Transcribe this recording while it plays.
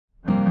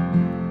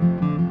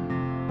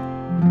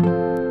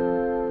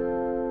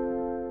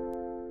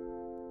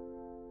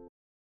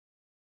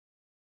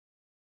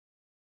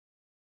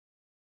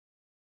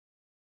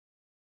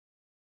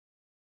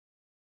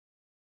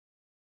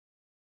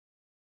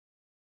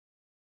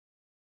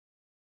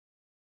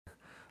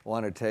I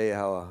want to tell you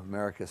how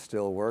America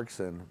still works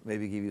and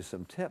maybe give you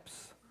some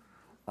tips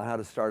on how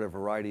to start a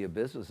variety of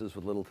businesses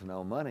with little to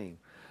no money.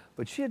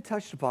 But she had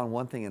touched upon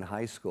one thing in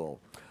high school.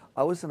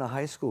 I was in a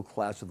high school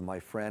class with my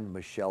friend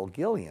Michelle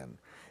Gillian,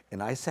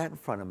 and I sat in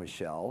front of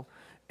Michelle,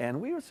 and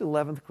we were in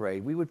 11th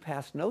grade. We would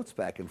pass notes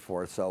back and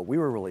forth, so we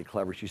were really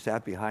clever. She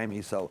sat behind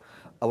me, so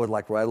I would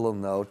like write a little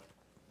note,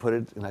 put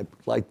it, and I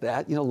like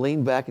that, you know,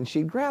 lean back, and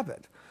she'd grab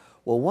it.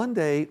 Well, one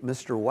day,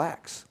 Mr.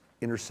 Wax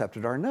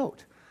intercepted our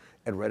note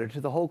and read it to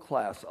the whole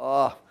class.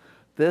 Oh,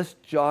 this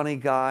Johnny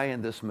guy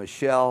and this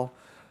Michelle,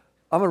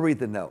 I'm gonna read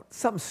the note.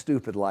 Something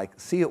stupid like,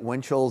 see you at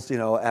Winchell's, you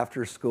know,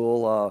 after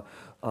school,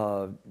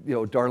 you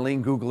know,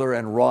 Darlene Googler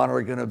and Ron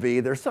are gonna be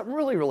there. Something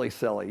really, really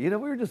silly. You know,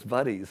 we were just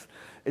buddies.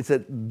 It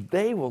said,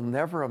 they will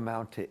never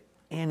amount to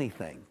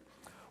anything.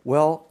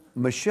 Well,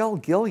 Michelle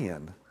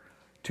Gillian,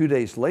 2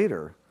 days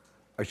later,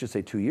 I should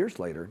say 2 years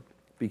later,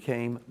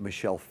 became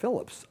Michelle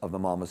Phillips of the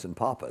Mamas and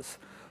Papas,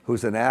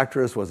 who's an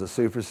actress, was a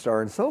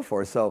superstar, and so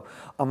forth. So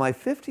on my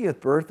 50th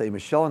birthday,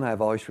 Michelle and I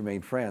have always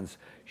remained friends.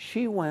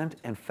 She went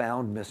and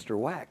found Mr.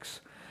 Wax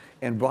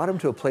and brought him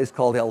to a place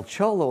called El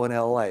Cholo in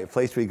LA, a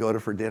place we go to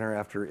for dinner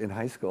after in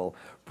high school.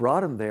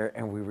 Brought him there,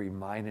 and we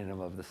reminded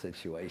him of the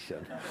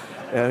situation.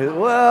 And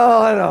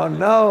well, I don't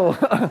know.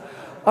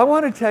 I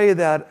want to tell you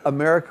that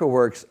America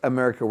works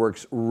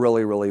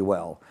really, really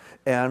well.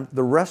 And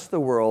the rest of the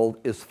world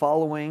is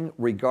following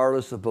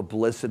regardless of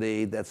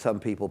publicity that some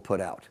people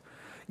put out.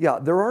 Yeah,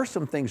 there are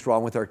some things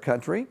wrong with our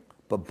country,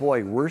 but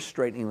boy, we're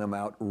straightening them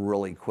out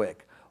really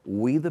quick.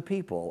 We, the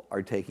people,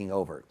 are taking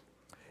over.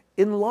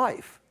 In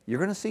life, you're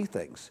going to see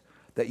things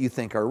that you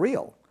think are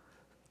real,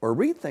 or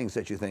read things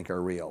that you think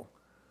are real.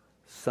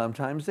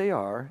 Sometimes they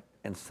are,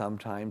 and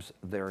sometimes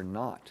they're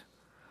not.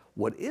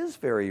 What is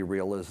very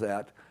real is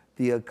that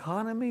the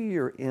economy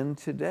you're in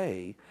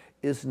today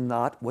is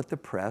not what the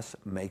press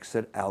makes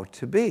it out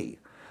to be.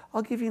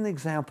 I'll give you an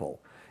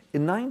example.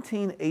 In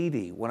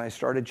 1980, when I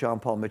started John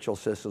Paul Mitchell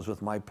Systems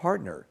with my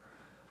partner,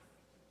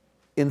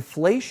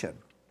 inflation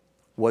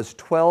was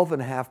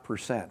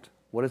 12.5%.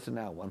 What is it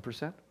now,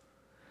 1%?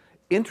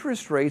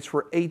 Interest rates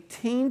were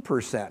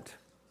 18%.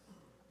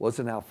 What's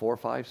it now, 4,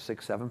 5,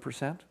 6,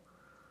 7%?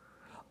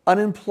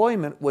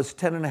 Unemployment was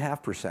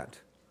 10.5%.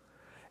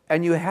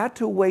 And you had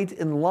to wait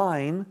in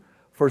line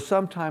for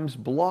sometimes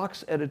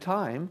blocks at a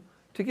time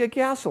to get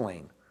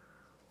gasoline.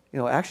 You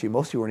know, actually,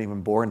 most of you weren't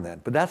even born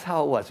then, but that's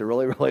how it was. It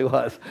really, really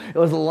was. It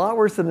was a lot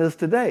worse than it is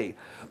today.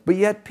 But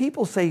yet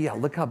people say, yeah,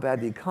 look how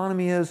bad the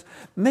economy is.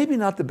 Maybe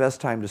not the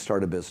best time to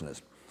start a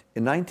business.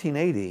 In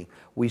 1980,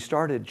 we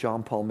started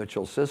John Paul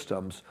Mitchell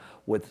Systems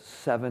with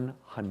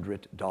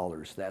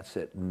 $700. That's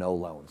it, no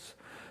loans.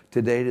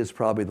 Today, it is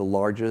probably the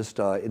largest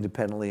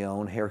independently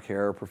owned hair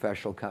care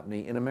professional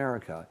company in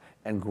America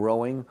and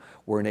growing.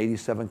 We're in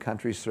 87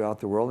 countries throughout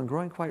the world and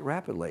growing quite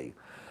rapidly.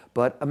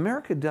 But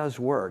America does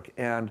work,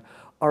 and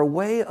our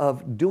way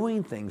of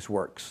doing things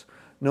works.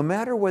 No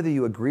matter whether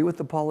you agree with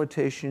the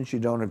politicians, you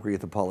don't agree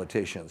with the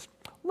politicians.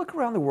 Look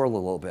around the world a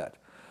little bit.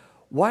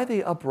 Why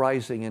the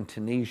uprising in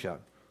Tunisia?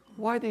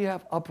 Why do you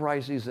have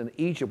uprisings in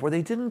Egypt where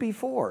they didn't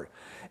before?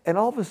 And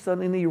all of a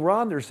sudden in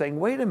Iran, they're saying,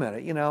 wait a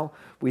minute, you know,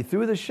 we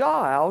threw the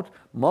Shah out.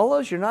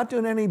 Mullahs, you're not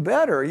doing any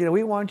better. You know,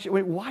 we want you,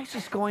 why is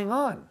this going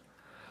on?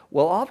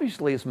 Well,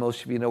 obviously, as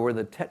most of you know, we're in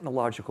the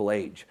technological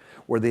age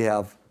where they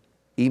have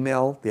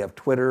email, they have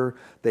Twitter,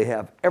 they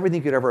have everything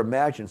you could ever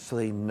imagine, so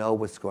they know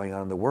what's going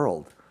on in the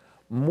world.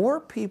 More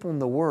people in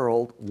the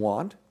world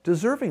want,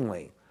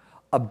 deservingly,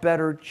 a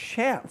better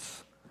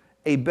chance,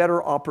 a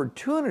better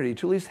opportunity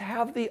to at least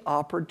have the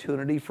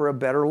opportunity for a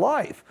better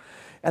life.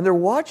 And they're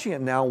watching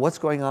it now, what's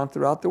going on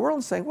throughout the world,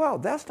 and saying, wow,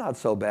 that's not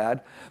so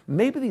bad.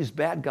 Maybe these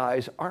bad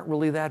guys aren't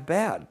really that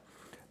bad.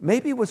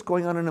 Maybe what's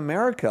going on in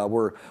America,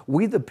 where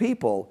we the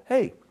people,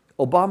 hey,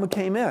 Obama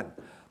came in.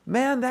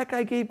 Man, that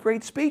guy gave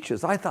great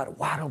speeches. I thought,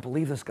 wow, I don't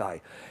believe this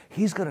guy.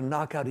 He's going to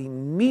knock out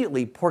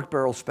immediately pork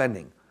barrel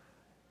spending.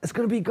 It's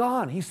going to be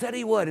gone. He said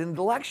he would in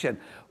the election.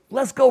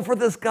 Let's go for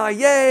this guy.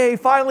 Yay,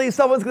 finally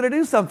someone's going to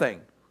do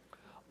something.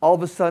 All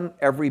of a sudden,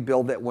 every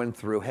bill that went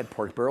through had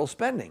pork barrel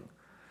spending.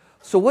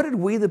 So what did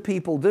we the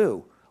people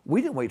do?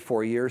 We didn't wait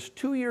 4 years.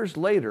 2 years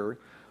later,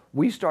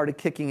 we started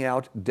kicking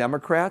out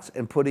Democrats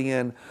and putting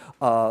in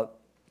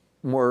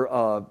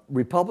more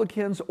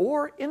Republicans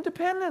or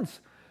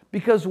independents.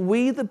 Because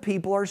we, the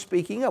people, are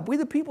speaking up. We,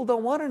 the people,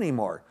 don't want it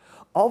anymore.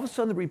 All of a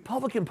sudden, the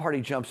Republican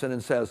Party jumps in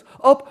and says,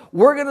 oh,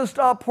 we're going to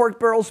stop pork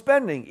barrel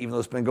spending, even though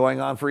it's been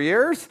going on for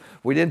years.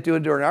 We didn't do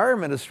it during our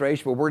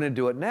administration, but we're going to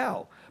do it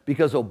now.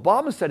 Because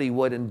Obama said he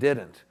would and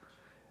didn't.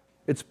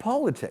 It's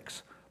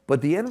politics.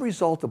 But the end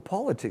result of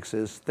politics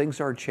is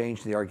things are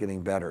changed, they are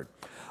getting better.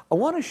 I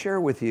want to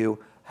share with you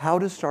how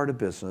to start a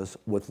business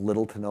with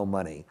little to no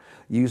money,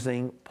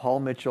 using Paul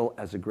Mitchell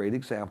as a great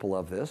example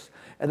of this,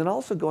 and then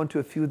also go into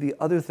a few of the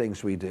other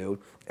things we do,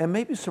 and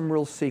maybe some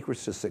real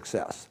secrets to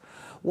success.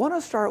 I want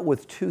to start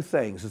with two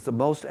things. It's the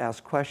most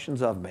asked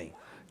questions of me.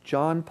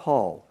 John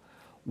Paul,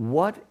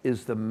 what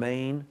is the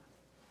main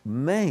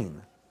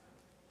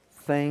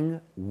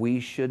thing we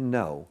should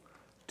know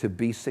to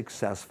be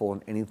successful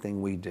in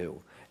anything we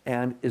do.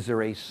 And is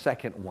there a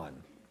second one?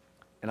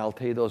 And I'll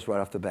tell you those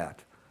right off the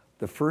bat.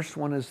 The first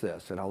one is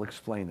this, and I'll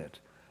explain it.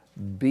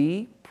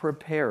 Be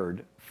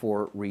prepared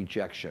for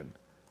rejection.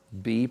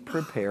 Be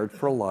prepared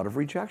for a lot of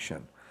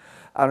rejection.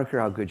 I don't care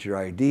how good your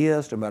idea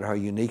is, no matter how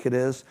unique it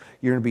is,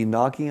 you're going to be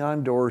knocking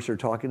on doors or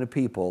talking to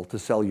people to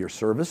sell your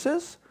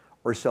services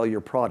or sell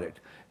your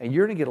product, and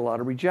you're going to get a lot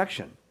of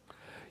rejection.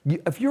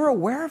 If you're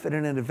aware of it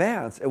in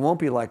advance, it won't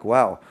be like,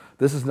 wow,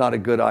 this is not a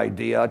good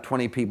idea,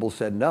 20 people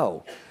said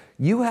no.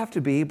 You have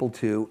to be able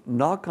to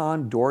knock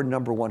on door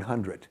number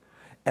 100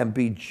 and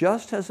be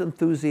just as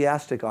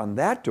enthusiastic on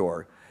that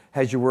door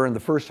as you were in the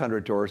first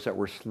 100 doors that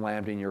were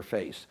slammed in your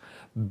face.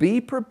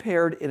 Be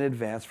prepared in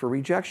advance for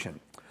rejection.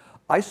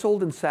 I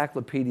sold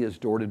encyclopedias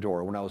door to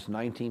door when I was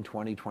 19,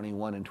 20,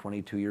 21, and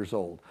 22 years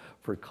old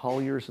for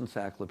Collier's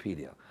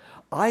Encyclopedia.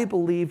 I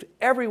believed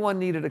everyone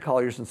needed a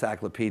Collier's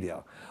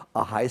Encyclopedia.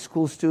 A high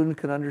school student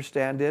could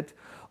understand it.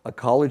 A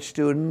college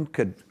student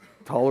could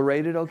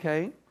tolerate it,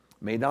 okay?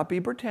 May not be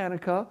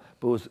Britannica,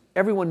 but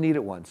everyone needed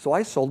one. So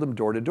I sold them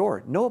door to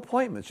door. No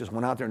appointments, just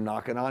went out there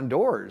knocking on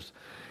doors.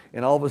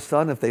 And all of a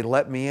sudden, if they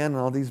let me in,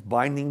 all these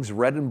bindings,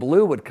 red and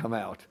blue, would come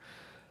out.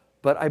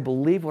 But I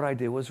believe what I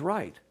did was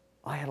right.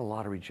 I had a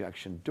lot of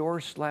rejection.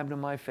 Doors slammed in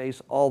my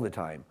face all the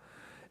time.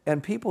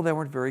 And people that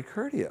weren't very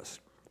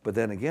courteous. But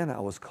then again, I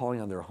was calling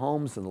on their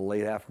homes in the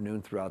late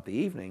afternoon throughout the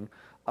evening.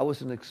 I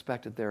wasn't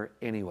expected there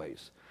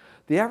anyways.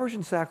 The average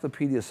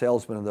encyclopedia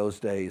salesman in those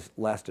days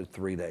lasted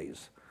 3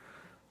 days.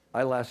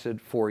 I lasted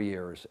 4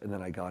 years, and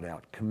then I got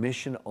out.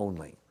 Commission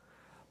only.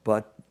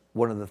 But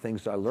one of the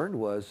things I learned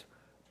was,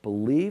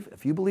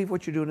 if you believe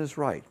what you're doing is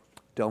right,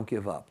 don't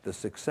give up. The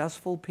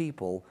successful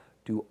people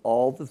do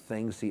all the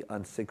things the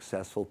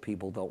unsuccessful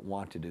people don't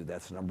want to do.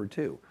 That's number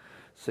 2.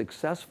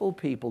 Successful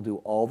people do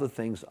all the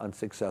things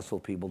unsuccessful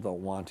people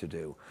don't want to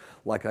do.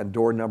 Like on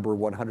door number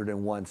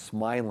 101,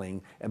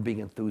 smiling and being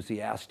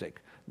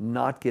enthusiastic,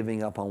 not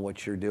giving up on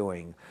what you're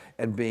doing,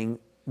 and being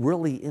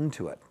really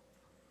into it.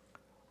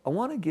 I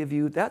want to give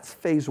you, that's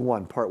phase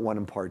 1, part 1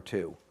 and part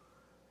 2.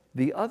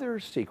 The other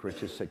secret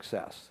to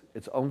success,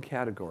 its own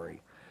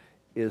category,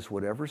 is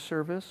whatever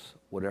service,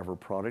 whatever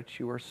product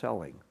you are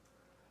selling,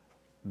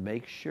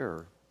 make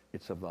sure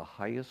it's of the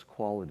highest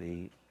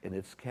quality in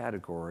its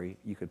category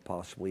you could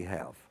possibly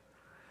have.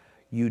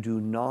 You do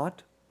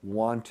not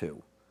want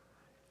to,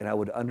 and I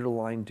would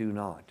underline do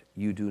not,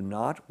 you do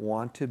not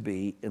want to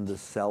be in the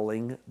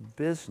selling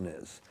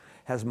business,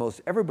 as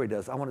most everybody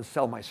does. I want to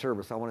sell my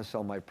service, I want to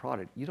sell my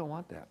product. You don't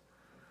want that.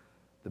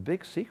 The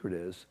big secret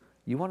is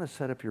you want to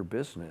set up your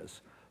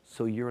business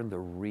so you're in the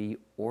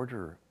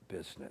reorder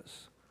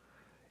business.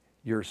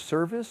 Your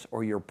service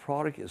or your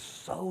product is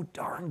so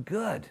darn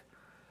good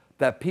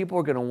that people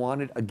are going to want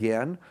it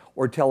again,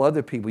 or tell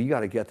other people, you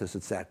got to get this,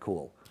 it's that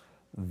cool.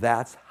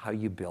 That's how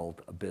you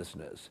build a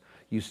business.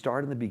 You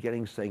start in the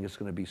beginning saying it's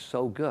going to be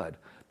so good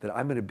that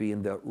I'm going to be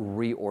in the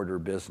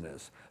reorder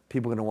business.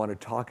 People are going to want to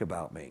talk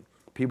about me.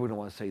 People are going to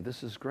want to say,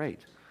 this is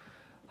great.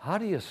 How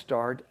do you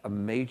start a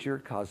major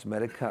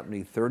cosmetic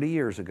company 30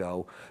 years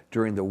ago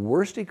during the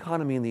worst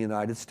economy in the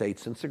United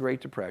States since the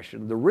Great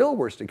Depression, the real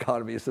worst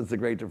economy since the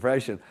Great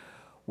Depression,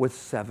 with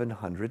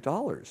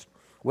 $700?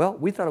 Well,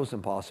 we thought it was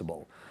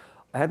impossible.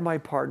 I had my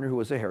partner who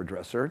was a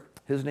hairdresser.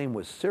 His name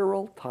was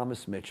Cyril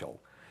Thomas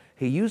Mitchell.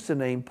 He used the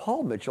name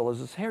Paul Mitchell as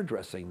his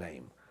hairdressing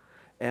name.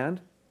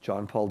 And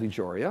John Paul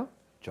DeJoria,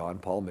 John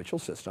Paul Mitchell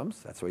Systems,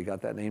 that's how we got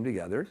that name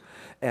together.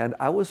 And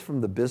I was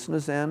from the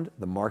business end,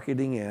 the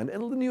marketing end,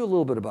 and knew a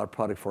little bit about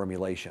product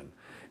formulation.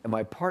 And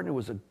my partner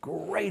was a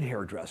great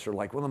hairdresser,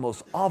 like one of the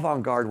most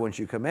avant-garde ones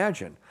you can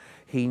imagine.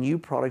 He knew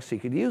products, he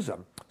could use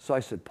them. So I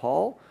said,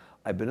 Paul,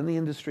 I've been in the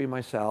industry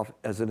myself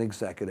as an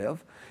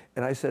executive,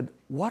 and I said,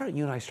 why don't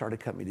you and I start a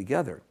company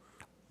together?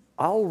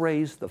 I'll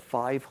raise the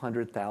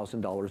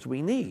 $500,000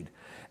 we need,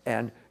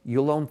 and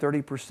you'll own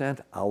 30%,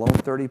 I'll own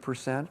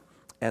 30%,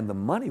 and the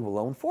money will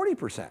own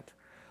 40%.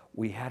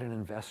 We had an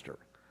investor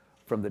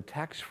from the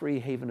tax-free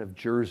haven of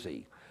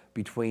Jersey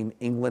between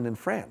England and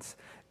France,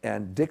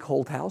 and Dick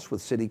Holthouse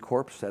with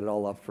Citicorp set it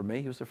all up for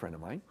me. He was a friend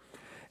of mine,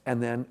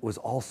 and then was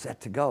all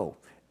set to go.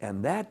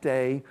 And that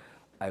day,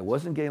 I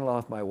wasn't getting along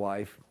with my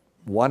wife,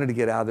 wanted to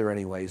get out of there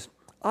anyways.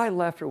 I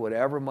left her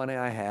whatever money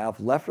I have,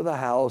 left her the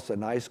house, a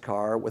nice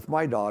car with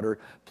my daughter,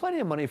 plenty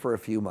of money for a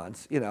few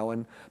months, you know,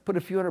 and put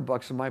a few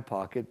 $100 in my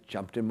pocket,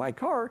 jumped in my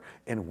car,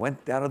 and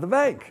went down to the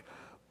bank.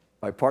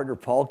 My partner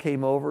Paul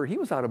came over. He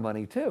was out of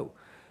money too.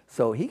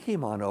 So he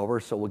came on over,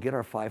 so we'll get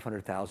our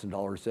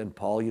 $500,000 in.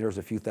 Paul, there's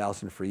a few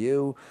thousand for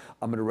you.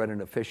 I'm going to rent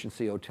an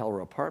efficiency hotel or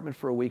apartment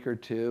for a week or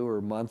two or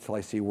a month till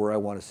I see where I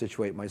want to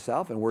situate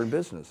myself, and we're in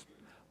business.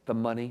 The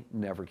money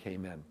never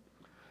came in.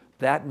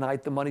 That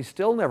night, the money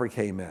still never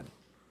came in.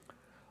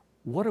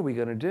 What are we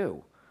going to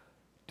do?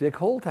 Dick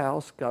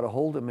Holthouse got a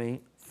hold of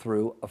me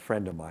through a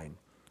friend of mine.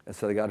 And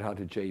so I got out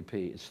to JP.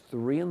 It's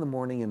 3 in the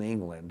morning in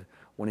England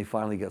when he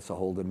finally gets a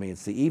hold of me.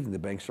 It's the evening, the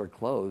banks are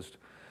closed.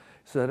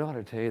 He said, I don't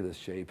want to tell you this,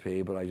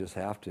 JP, but I just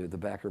have to. The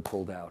backer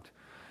pulled out.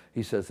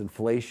 He says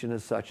inflation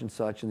is such and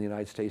such in the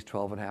United States,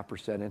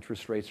 12.5%.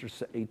 Interest rates are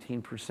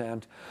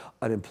 18%.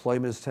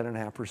 Unemployment is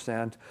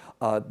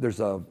 10.5%. There's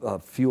a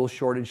fuel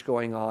shortage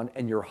going on.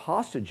 And your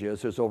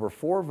hostages, there's over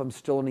 4 of them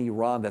still in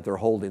Iran that they're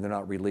holding. They're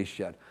not released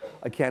yet.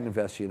 I can't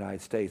invest in the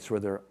United States where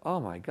they're, oh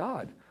my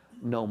God,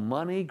 no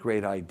money,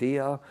 great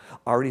idea.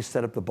 I already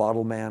set up the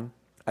bottle man.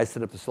 I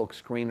set up the silk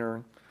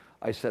screener.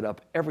 I set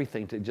up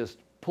everything to just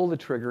pull the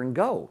trigger and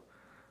go.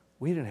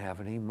 We didn't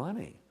have any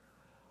money.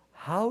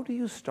 How do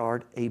you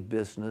start a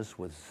business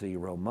with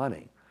 0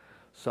 money?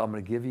 So I'm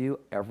going to give you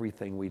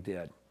everything we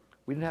did.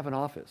 We didn't have an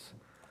office,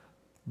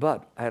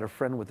 but I had a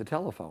friend with a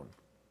telephone.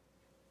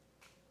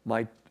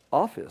 My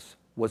office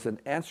was an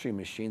answering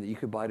machine that you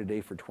could buy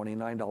today for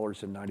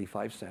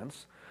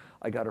 $29.95.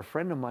 I got a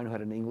friend of mine who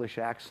had an English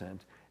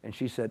accent, and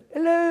she said,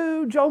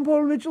 "Hello, John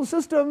Paul Mitchell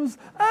Systems.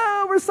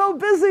 Oh, we're so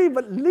busy,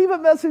 but leave a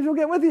message, we'll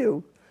get with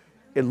you."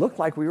 It looked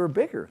like we were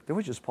bigger. There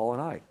was just Paul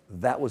and I.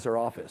 That was our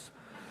office.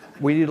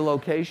 We need a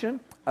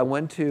location. I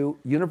went to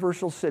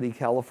Universal City,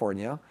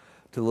 California,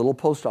 to the little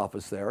post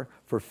office there.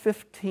 For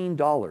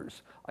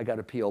 $15, I got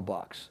a P.O.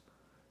 box.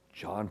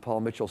 John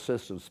Paul Mitchell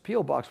Systems,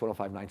 P.O. Box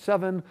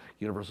 10597,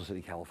 Universal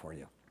City,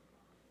 California.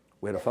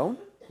 We had a phone.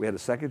 We had a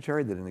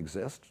secretary that didn't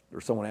exist, or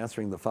someone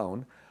answering the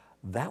phone.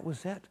 That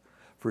was it.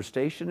 For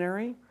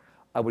stationery,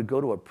 I would go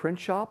to a print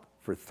shop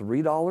for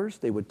 $3.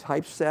 They would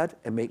typeset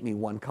and make me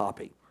 1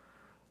 copy.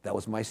 That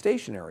was my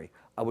stationery.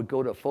 I would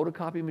go to a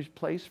photocopy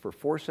place for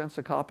 4 cents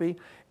a copy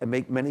and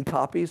make many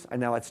copies. I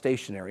now had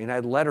stationery, and I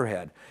had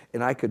letterhead,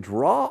 and I could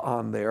draw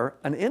on there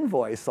an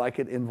invoice so I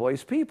could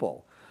invoice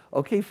people.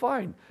 Okay,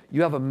 fine.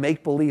 You have a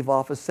make-believe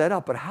office set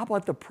up, but how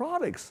about the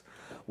products?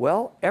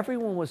 Well,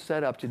 everyone was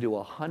set up to do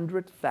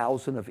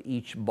 100,000 of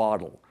each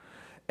bottle.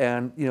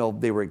 And, you know,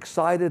 they were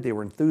excited, they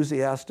were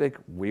enthusiastic,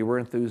 we were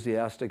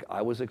enthusiastic,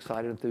 I was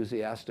excited,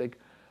 enthusiastic,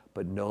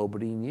 but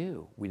nobody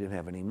knew. We didn't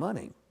have any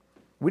money.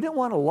 We didn't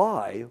want to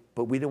lie,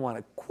 but we didn't want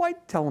to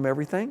quite tell them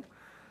everything.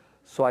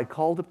 So I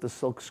called up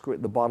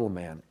the bottle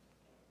man,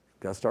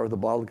 got started with the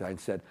bottle guy, and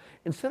said,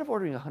 instead of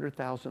ordering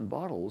 100,000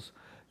 bottles,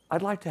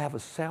 I'd like to have a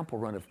sample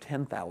run of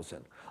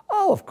 10,000.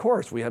 Oh, of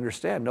course, we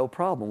understand, no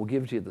problem. We'll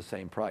give it to you at the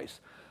same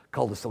price.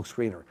 Called the silk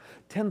screener.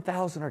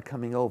 10,000 are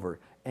coming over,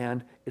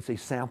 and it's a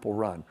sample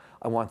run.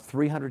 I want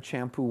 300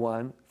 shampoo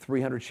 1,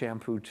 300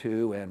 shampoo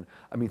 2, and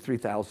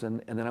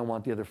 3,000, and then I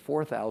want the other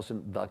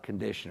 4,000 the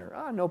conditioner.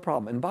 Ah, no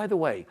problem. And by the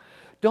way,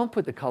 don't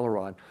put the color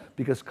on,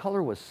 because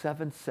color was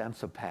 7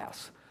 cents a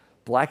pass.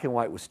 Black and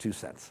white was 2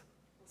 cents.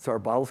 So our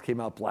bottles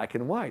came out black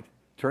and white.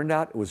 Turned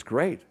out it was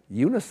great.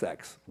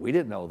 Unisex. We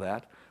didn't know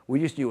that. We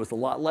just knew it was a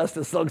lot less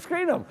to silk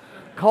screen them.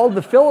 Called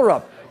the filler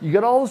up. You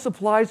get all the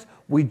supplies.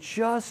 We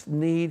just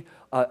need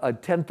a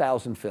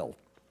 10,000 fill.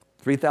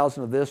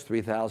 3,000 of this,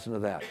 3,000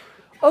 of that.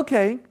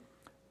 Okay.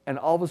 And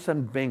all of a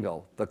sudden,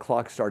 bingo, the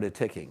clock started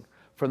ticking.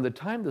 From the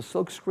time the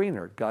silk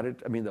screener got it,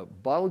 the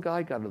bottle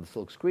guy got it to the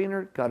silk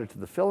screener, got it to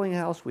the filling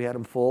house, we had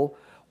them full,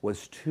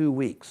 was 2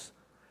 weeks.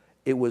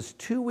 It was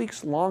 2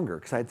 weeks longer,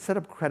 because I had set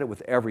up credit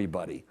with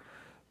everybody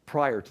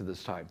prior to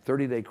this time,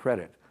 30-day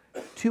credit.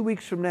 2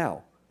 weeks from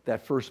now,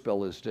 that first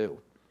bill is due.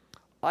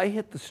 I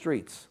hit the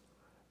streets,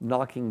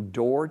 knocking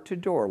door to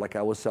door like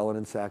I was selling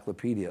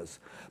encyclopedias.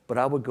 But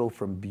I would go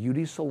from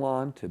beauty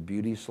salon to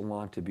beauty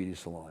salon to beauty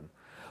salon.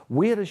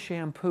 We had a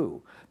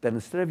shampoo that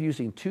instead of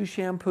using 2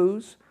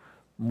 shampoos,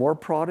 more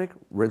product,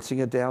 rinsing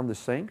it down the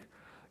sink,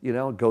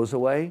 it goes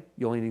away,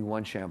 you only need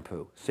 1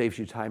 shampoo. Saves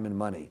you time and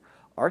money.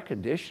 Our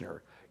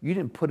conditioner, you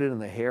didn't put it in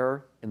the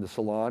hair in the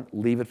salon,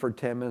 leave it for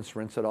 10 minutes,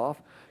 rinse it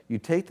off. You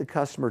take the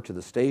customer to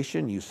the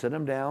station, you sit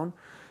them down,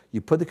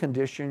 you put the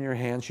conditioner in your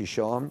hands, you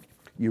show them,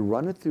 you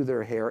run it through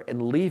their hair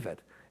and leave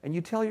it. And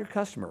you tell your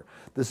customer,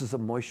 this is a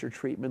moisture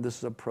treatment, this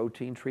is a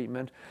protein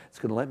treatment, it's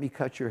going to let me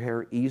cut your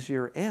hair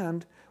easier,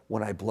 and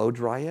when I blow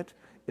dry it,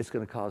 it's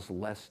going to cause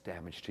less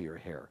damage to your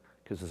hair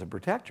because it's a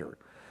protector.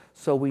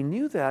 So we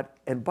knew that,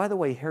 and by the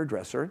way,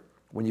 hairdresser,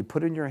 when you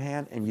put it in your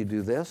hand and you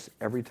do this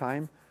every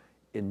time,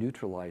 it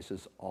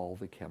neutralizes all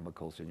the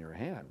chemicals in your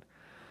hand.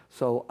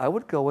 So I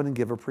would go in and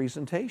give a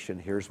presentation.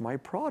 Here's my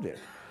product.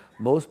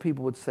 Most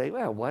people would say,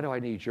 well, why do I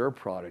need your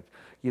product?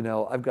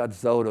 I've got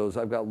Zotos,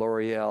 I've got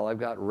L'Oreal, I've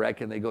got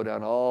Rec, and they go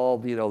down all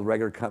the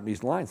regular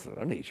companies' lines. I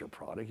don't need your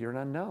product, you're an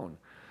unknown.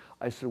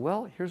 I said,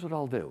 well, here's what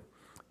I'll do.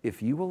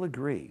 If you will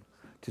agree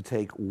to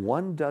take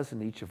 1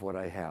 dozen each of what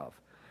I have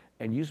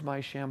and use my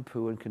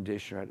shampoo and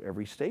conditioner at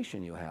every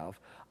station you have,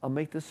 I'll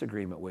make this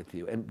agreement with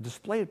you. And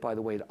display it, by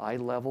the way, at eye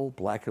level.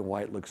 Black and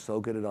white looks so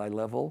good at eye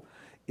level.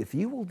 If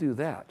you will do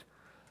that,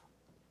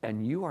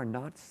 and you are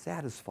not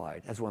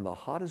satisfied as one of the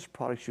hottest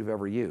products you've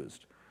ever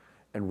used,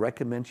 and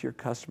recommend to your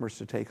customers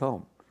to take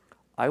home,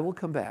 I will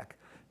come back,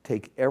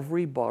 take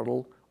every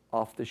bottle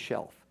off the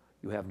shelf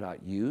you have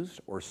not used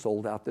or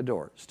sold out the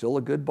door. Still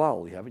a good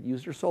bottle you haven't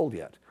used or sold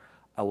yet.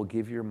 I will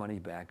give you your money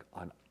back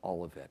on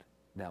all of it.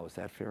 Now, is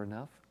that fair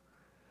enough?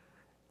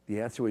 The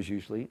answer was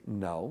usually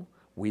no.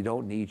 We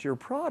don't need your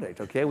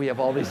product, okay? We have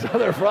all these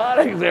other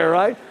products there,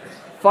 right?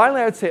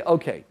 Finally, I would say,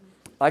 okay,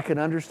 I can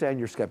understand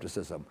your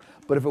skepticism.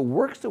 But if it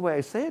works the way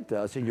I say it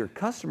does, and your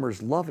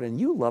customers love it and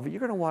you love it, you're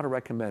going to want to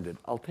recommend it.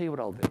 I'll tell you what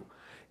I'll do.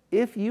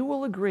 If you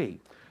will agree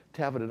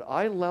to have it at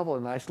eye level,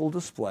 a nice little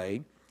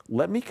display,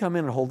 let me come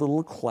in and hold a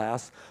little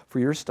class for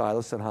your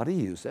stylist on how to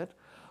use it.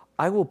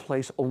 I will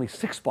place only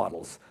 6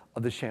 bottles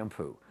of the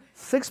shampoo,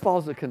 6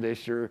 bottles of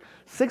conditioner,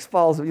 6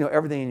 bottles of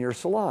everything in your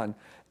salon.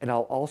 And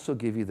I'll also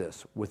give you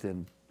this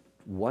within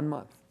 1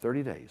 month,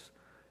 30 days.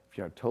 If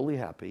you're not totally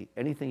happy,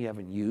 anything you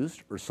haven't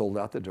used or sold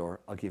out the door,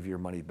 I'll give you your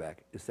money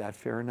back. Is that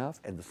fair enough?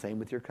 And the same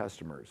with your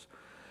customers.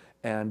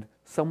 And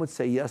some would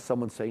say yes,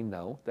 some would say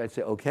no. They'd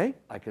say, okay,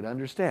 I can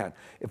understand.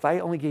 If I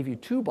only gave you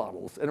 2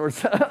 bottles, and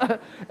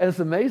it's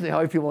amazing how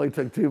many people only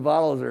took 2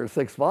 bottles or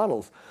 6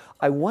 bottles.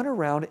 I went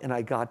around and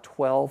I got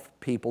 12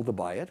 people to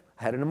buy it.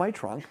 I had it in my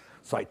trunk.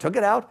 So I took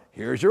it out.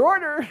 Here's your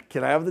order.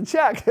 Can I have the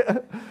check?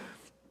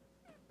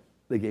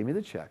 They gave me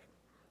the check.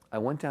 I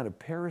went down to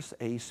Paris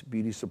Ace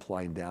Beauty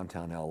Supply in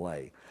downtown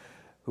LA,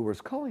 who was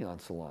calling on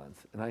salons.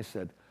 And I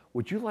said,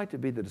 would you like to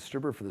be the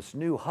distributor for this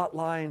new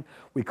hotline?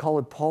 We call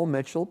it Paul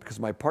Mitchell because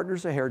my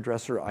partner's a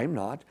hairdresser. I'm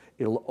not.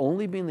 It'll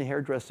only be in the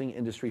hairdressing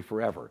industry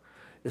forever.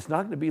 It's not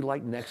going to be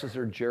like Nexus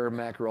or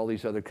Jeramac or all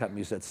these other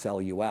companies that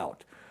sell you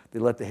out. They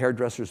let the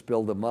hairdressers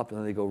build them up and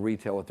then they go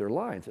retail with their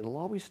lines. It'll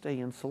always stay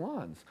in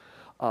salons.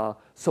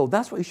 So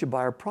that's why you should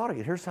buy our product.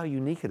 And here's how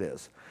unique it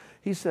is.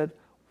 He said,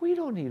 we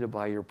don't need to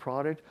buy your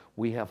product.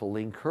 We have a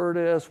Lynn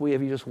Curtis.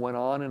 He just went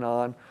on and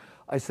on.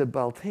 I said, but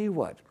I'll tell you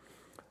what.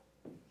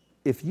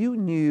 If you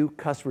knew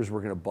customers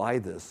were going to buy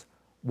this,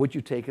 would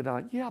you take it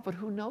on? Yeah, but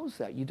who knows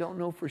that? You don't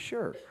know for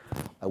sure.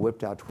 I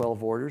whipped out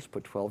 12 orders,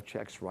 put 12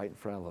 checks right in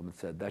front of them and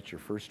said, that's your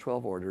first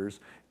 12 orders,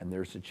 and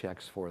there's the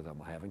checks for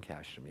them. I haven't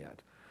cashed them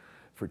yet.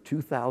 For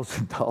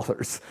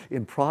 $2,000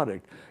 in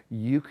product,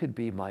 you could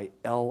be my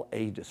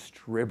LA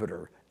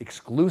distributor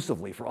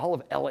exclusively for all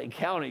of LA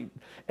County,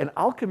 and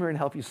I'll come here and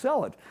help you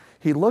sell it.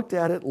 He looked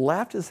at it,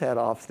 laughed his head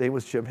off. His name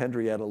was Jim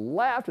Henrietta,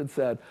 laughed and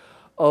said,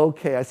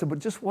 okay. I said, but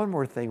just one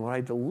more thing. When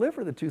I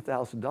deliver the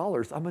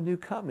 $2,000, I'm a new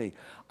company.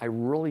 I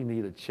really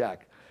need a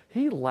check.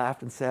 He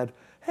laughed and said,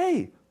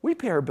 hey, we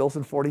pay our bills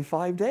in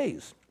 45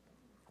 days.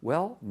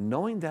 Well,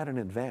 knowing that in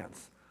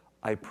advance,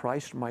 I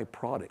priced my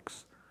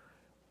products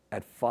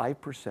at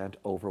 5%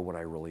 over what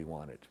I really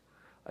wanted.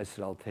 I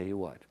said, I'll tell you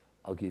what,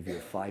 I'll give you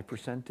a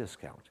 5%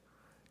 discount.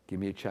 Give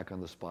me a check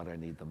on the spot, I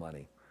need the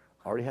money.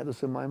 I already had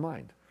this in my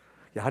mind.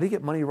 Yeah, how do you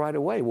get money right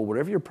away? Well,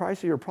 whatever your price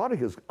of your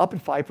product is, up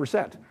at 5%,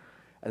 and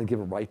then give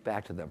it right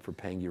back to them for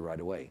paying you right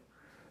away.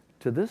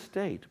 To this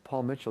date,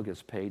 Paul Mitchell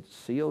gets paid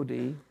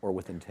COD or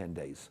within 10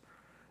 days.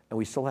 And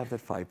we still have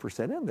that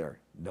 5% in there.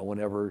 No one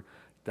ever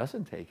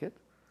doesn't take it.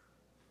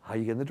 How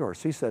you get in the door?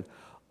 So he said,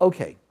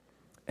 okay.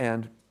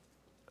 And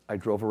I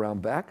drove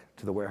around back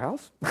to the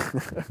warehouse.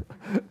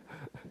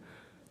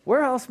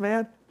 Warehouse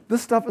man,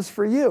 this stuff is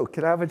for you.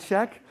 Can I have a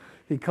check?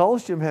 He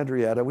calls Jim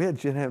Henrietta. We had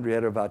Jim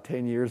Henrietta about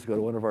 10 years ago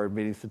to one of our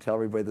meetings to tell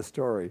everybody the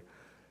story.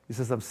 He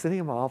says, I'm sitting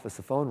in my office,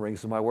 the phone rings,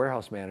 it's my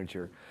warehouse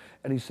manager.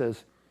 And he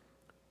says,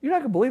 you're not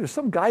going to believe there's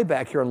some guy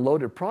back here on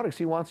loaded products,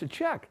 he wants a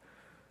check.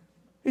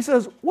 He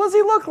says, what does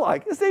he look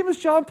like? His name is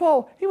John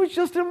Paul. He was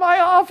just in my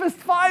office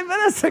 5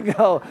 minutes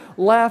ago.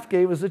 Laughed,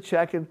 gave us a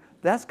check, and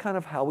that's kind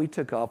of how we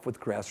took off with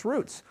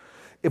Grassroots.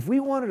 If we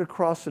wanted to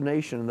cross the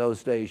nation in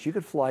those days, you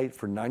could fly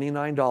for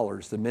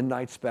 $99, the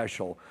midnight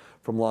special,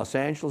 from Los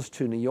Angeles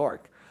to New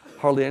York.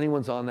 Hardly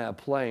anyone's on that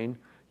plane.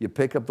 You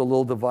pick up the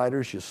little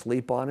dividers, you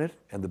sleep on it,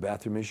 and the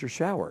bathroom is your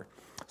shower.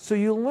 So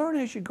you learn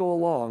as you go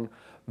along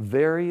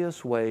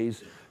various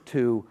ways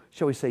to,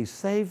 shall we say,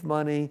 save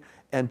money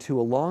and to,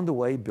 along the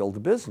way, build a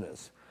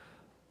business.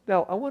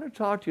 Now, I want to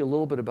talk to you a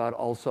little bit about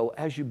also,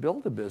 as you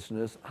build a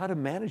business, how to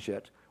manage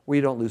it where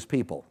you don't lose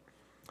people.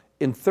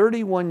 In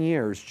 31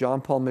 years,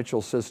 John Paul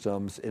Mitchell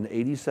Systems in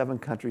 87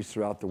 countries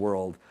throughout the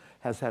world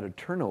has had a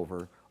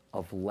turnover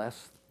of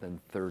less than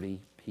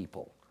 30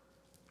 people.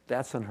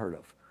 That's unheard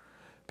of.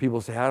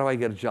 People say, how do I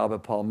get a job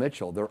at Paul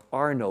Mitchell? There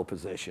are no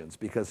positions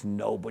because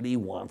nobody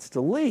wants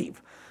to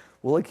leave.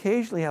 We'll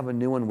occasionally have a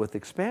new one with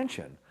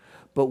expansion,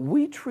 but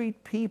we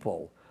treat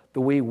people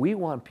the way we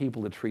want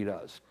people to treat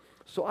us.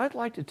 So I'd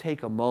like to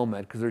take a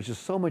moment, because there's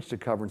just so much to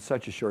cover in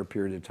such a short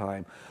period of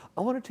time.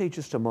 I want to take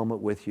just a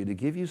moment with you to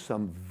give you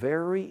some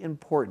very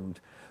important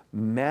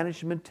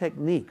management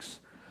techniques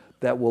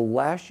that will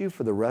last you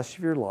for the rest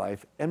of your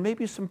life, and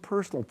maybe some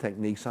personal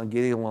techniques on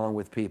getting along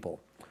with people.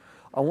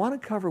 I want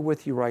to cover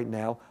with you right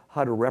now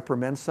how to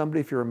reprimand somebody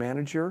if you're a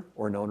manager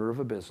or an owner of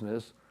a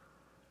business.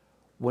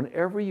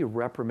 Whenever you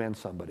reprimand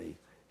somebody,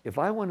 if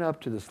I went up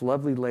to this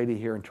lovely lady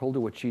here and told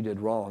her what she did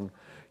wrong,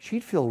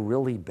 she'd feel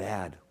really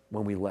bad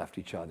when we left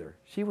each other.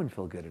 She wouldn't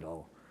feel good at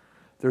all.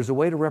 There's a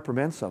way to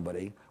reprimand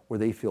somebody where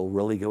they feel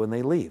really good when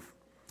they leave.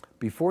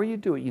 Before you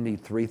do it, you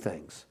need 3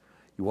 things.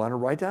 You want to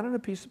write down on a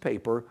piece of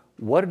paper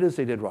what it is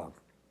they did wrong.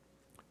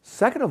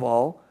 Second of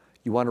all,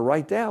 you want to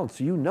write down,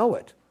 so you know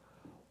it,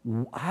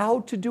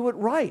 how to do it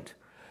right.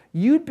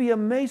 You'd be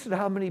amazed at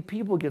how many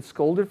people get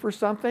scolded for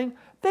something.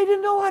 They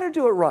didn't know how to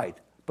do it right,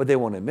 but they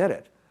won't admit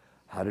it.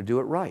 How to do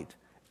it right.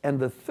 And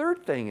the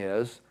third thing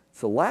is,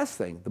 So last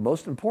thing, the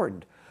most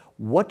important,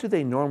 what do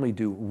they normally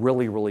do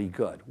really, really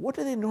good? What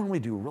do they normally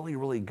do really,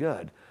 really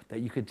good that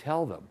you could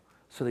tell them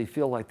so they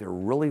feel like they're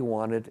really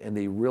wanted and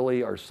they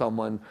really are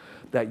someone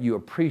that you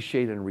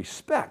appreciate and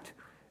respect,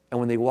 and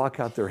when they walk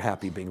out, they're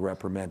happy being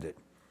reprimanded?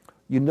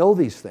 You know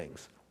these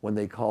things. When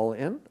they call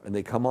in and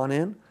they come on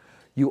in,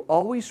 you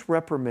always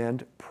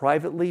reprimand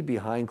privately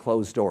behind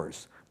closed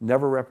doors.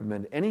 Never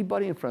reprimand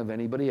anybody in front of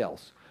anybody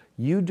else.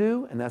 You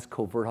do, and that's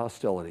covert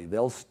hostility.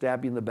 They'll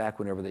stab you in the back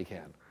whenever they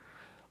can.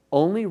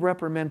 Only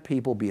reprimand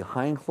people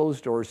behind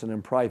closed doors and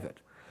in private.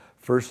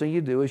 First thing you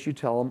do is you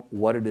tell them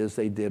what it is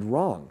they did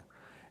wrong.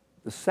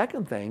 The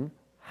second thing,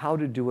 how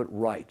to do it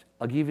right.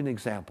 I'll give you an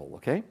example,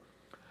 okay?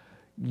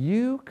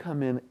 You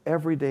come in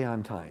every day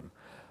on time,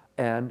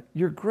 and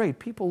you're great.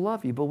 People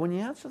love you, but when you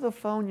answer the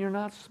phone, you're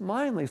not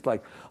smiling. It's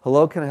like,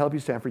 hello, can I help you,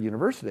 Stanford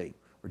University?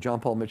 Or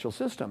John Paul Mitchell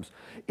Systems.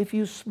 If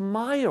you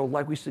smile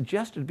like we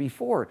suggested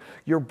before,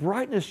 your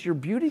brightness, your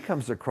beauty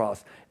comes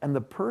across, and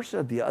the person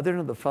at the other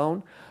end of the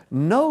phone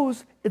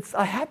knows it's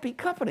a happy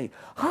company.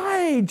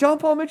 Hi, John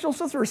Paul Mitchell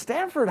Systems or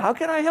Stanford, how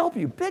can I help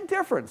you? Big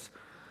difference.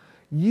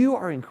 You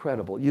are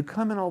incredible. You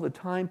come in all the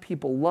time,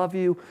 people love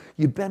you,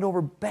 you bend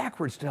over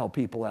backwards to help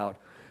people out.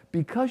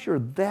 Because you're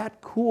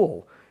that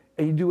cool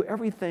and you do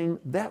everything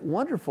that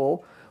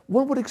wonderful,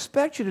 one would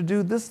expect you to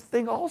do this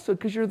thing also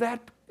because you're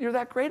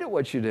that great at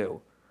what you do.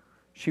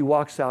 She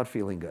walks out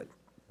feeling good.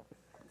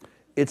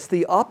 It's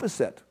the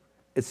opposite.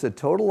 It's the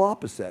total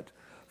opposite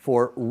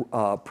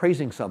for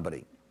praising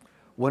somebody.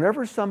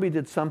 Whenever somebody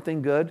did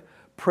something good,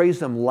 praise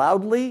them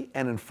loudly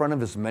and in front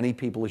of as many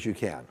people as you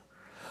can.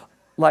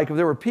 Like if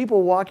there were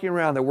people walking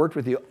around that worked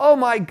with you, oh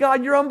my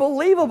God, you're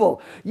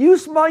unbelievable. You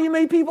smile, you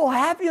made people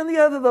happy on the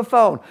other end of the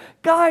phone.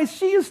 Guys,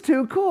 she is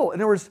too cool.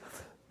 In other words,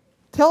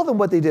 tell them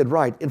what they did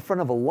right in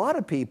front of a lot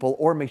of people,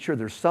 or make sure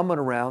there's someone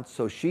around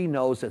so she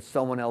knows that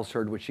someone else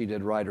heard what she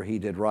did right or he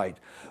did right.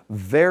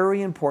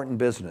 Very important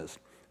business.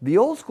 The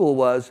old school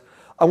was,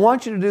 I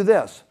want you to do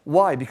this.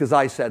 Why? Because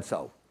I said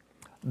so.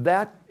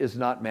 That is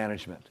not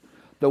management.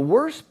 The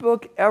worst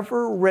book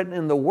ever written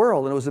in the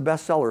world, and it was a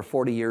bestseller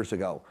 40 years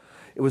ago.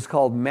 It was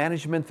called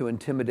Management Through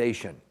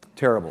Intimidation.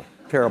 Terrible,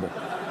 terrible.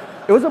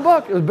 It was a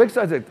book, it was a big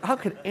size. How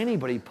could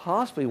anybody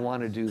possibly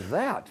want to do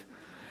that?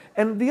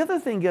 And the other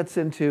thing gets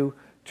into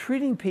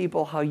treating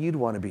people how you'd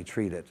want to be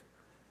treated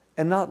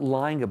and not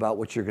lying about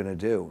what you're going to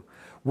do.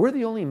 We're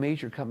the only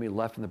major company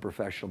left in the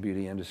professional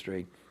beauty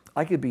industry.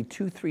 I could be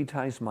 2-3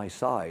 times my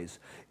size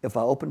if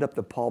I opened up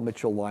the Paul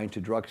Mitchell line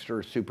to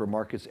drugstores,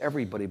 supermarkets,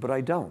 everybody, but I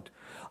don't.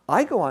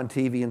 I go on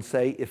TV and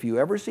say, if you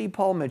ever see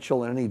Paul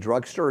Mitchell in any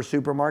drugstore or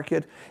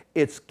supermarket,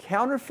 it's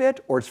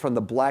counterfeit or it's from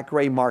the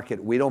black-gray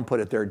market. We don't put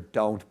it there,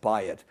 don't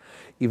buy it.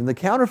 Even the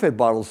counterfeit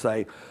bottles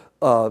say,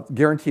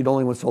 guaranteed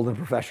only when sold in a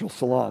professional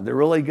salon. They're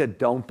really good,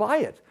 don't buy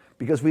it.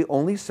 Because we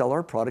only sell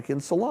our product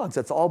in salons.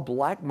 That's all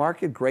black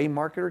market, gray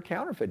market, or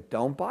counterfeit.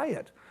 Don't buy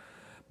it.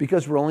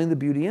 Because we're only in the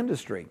beauty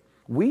industry.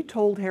 We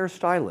told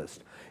hairstylists,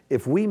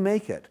 if we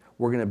make it,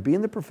 we're going to be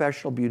in the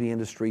professional beauty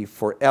industry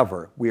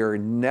forever. We are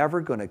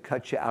never going to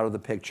cut you out of the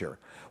picture.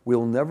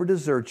 We'll never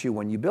desert you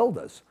when you build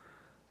us.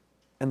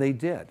 And they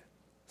did.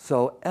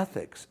 So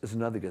ethics is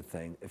another good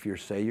thing. If you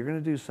say you're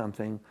going to do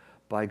something,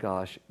 by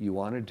gosh, you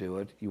want to do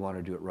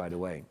it right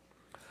away.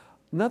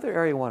 Another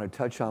area I want to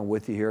touch on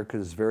with you here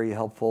because it's very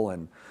helpful,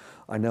 and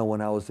I know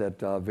when I was at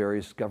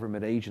various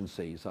government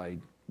agencies, I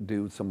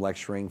do some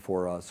lecturing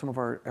for some of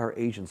our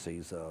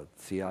agencies,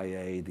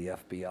 CIA, the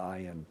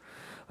FBI, and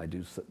I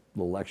do a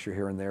little lecture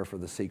here and there for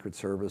the Secret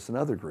Service and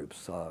other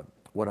groups.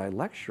 What I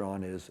lecture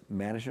on is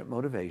management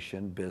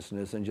motivation,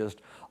 business, and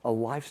just a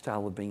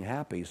lifestyle of being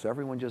happy so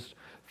everyone just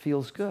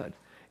feels good.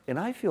 And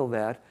I feel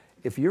that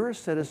if you're a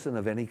citizen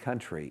of any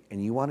country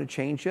and you want to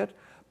change it,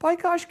 by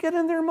gosh, get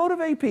in there and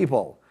motivate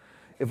people.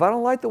 If I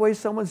don't like the way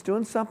someone's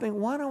doing something,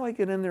 why don't I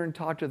get in there and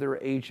talk to their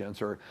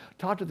agents or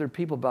talk to their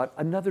people about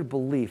another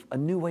belief, a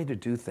new way to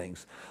do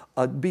things,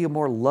 be a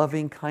more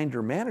loving,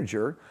 kinder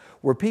manager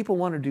where people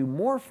want to do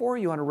more for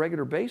you on a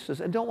regular basis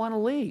and don't want to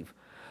leave.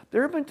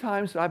 There have been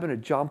times that I've been at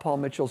John Paul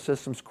Mitchell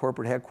Systems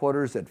corporate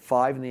headquarters at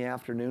 5 in the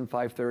afternoon,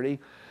 5:30,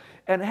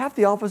 and half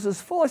the office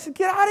is full. I said,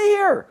 get out of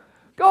here.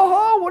 Go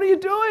home. What are you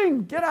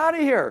doing? Get out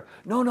of here.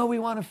 No, we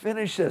want to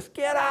finish this.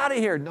 Get out of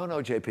here. No,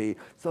 JP,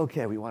 it's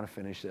okay. We want to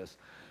finish this.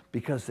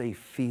 Because they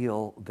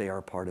feel they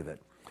are part of it.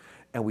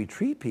 And we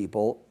treat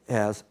people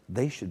as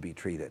they should be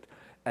treated.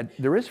 And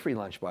there is free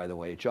lunch, by the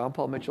way. At John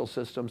Paul Mitchell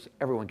Systems,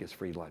 everyone gets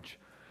free lunch.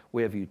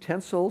 We have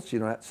utensils,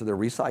 so they're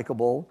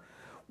recyclable.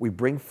 We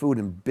bring food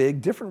in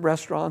big, different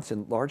restaurants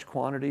in large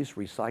quantities,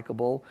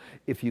 recyclable.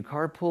 If you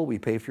carpool, we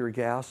pay for your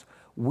gas.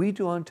 We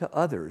do unto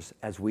others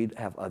as we'd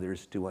have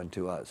others do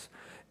unto us.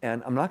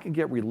 And I'm not going to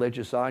get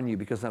religious on you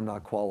because I'm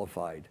not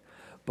qualified.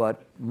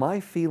 But my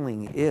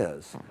feeling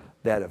is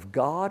that if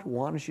God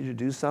wants you to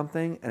do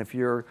something, and if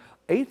you're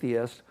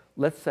atheist,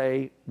 let's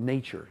say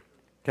nature,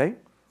 okay?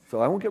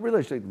 So I won't get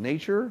religious.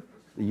 Nature,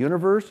 the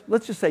universe,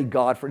 let's just say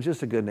God, for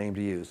just a good name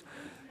to use.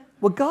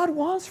 What God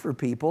wants for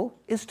people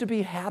is to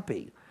be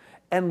happy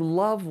and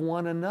love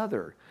one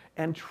another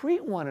and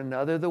treat one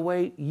another the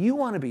way you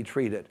want to be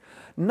treated.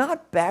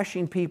 Not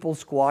bashing people,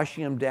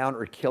 squashing them down,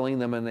 or killing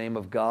them in the name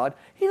of God.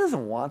 He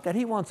doesn't want that.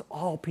 He wants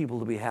all people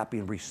to be happy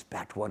and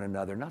respect one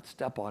another, not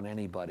step on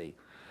anybody.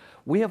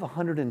 We have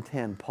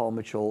 110 Paul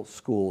Mitchell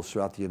schools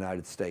throughout the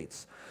United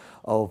States.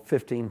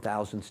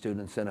 15,000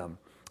 students in them.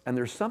 And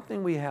there's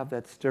something we have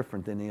that's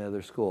different than any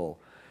other school.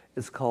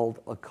 It's called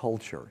a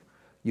culture.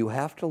 You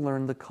have to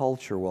learn the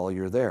culture while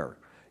you're there.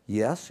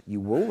 Yes, you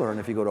will learn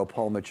if you go to a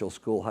Paul Mitchell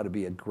school how to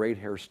be a great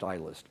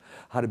hairstylist,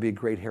 how to be a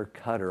great hair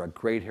cutter, a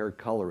great hair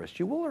colorist.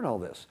 You will learn all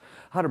this,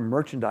 how to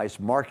merchandise,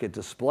 market,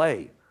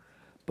 display.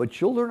 But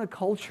you'll learn a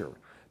culture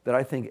that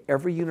I think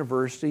every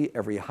university,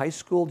 every high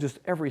school, just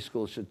every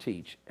school should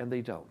teach, and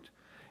they don't.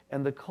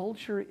 And the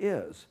culture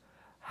is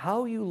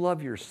how you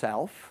love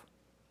yourself,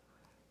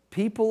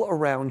 people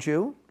around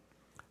you,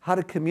 how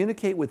to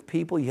communicate with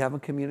people you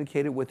haven't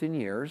communicated with in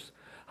years,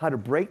 how to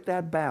break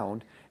that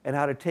bound, and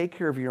how to take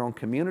care of your own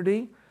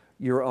community,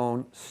 your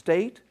own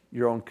state,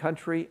 your own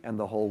country, and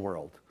the whole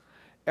world.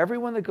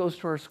 Everyone that goes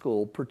to our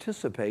school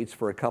participates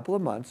for a couple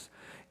of months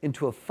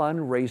into a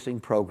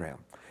fundraising program.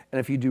 And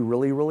if you do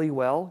really, really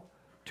well,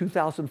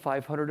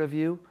 2,500 of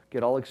you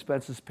get all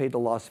expenses paid to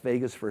Las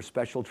Vegas for a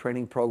special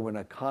training program and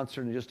a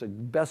concert and just the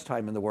best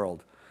time in the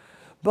world.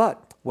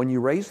 But when you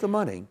raise the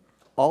money,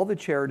 all the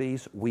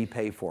charities we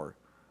pay for,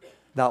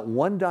 not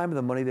one dime of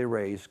the money they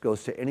raise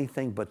goes to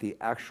anything but the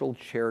actual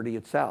charity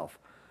itself.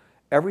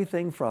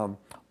 Everything from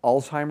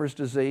Alzheimer's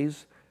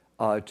disease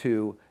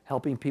to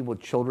helping people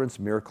with Children's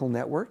Miracle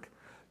Network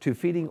to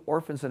feeding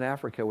orphans in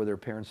Africa where their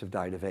parents have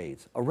died of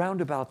AIDS. A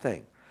roundabout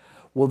thing.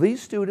 Well,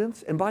 these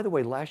students, and by the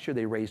way, last year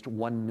they raised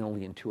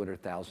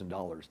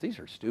 $1,200,000. These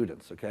are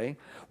students, okay?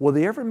 Will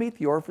they ever meet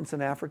the orphans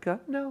in Africa?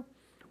 No.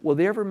 Will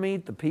they ever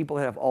meet the people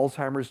that have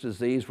Alzheimer's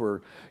disease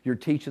where you're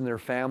teaching their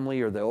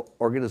family or the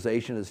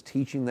organization is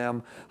teaching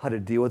them how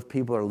to deal with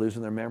people that are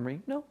losing their memory?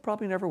 No,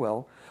 probably never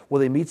will. Will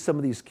they meet some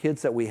of these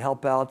kids that we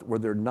help out where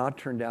they're not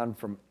turned down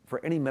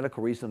for any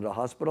medical reason to the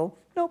hospital?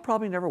 No,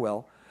 probably never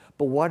will.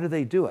 But why do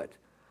they do it?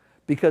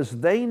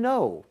 Because they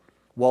know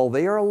while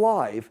they are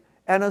alive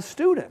and a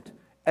student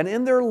and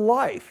in their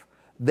life,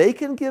 they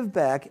can give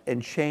back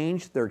and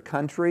change their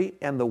country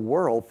and the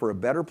world for a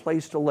better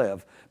place to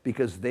live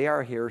because they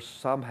are here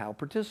somehow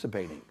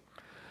participating.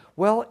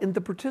 Well, in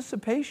the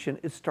participation,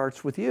 it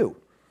starts with you.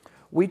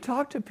 We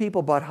talk to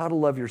people about how to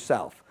love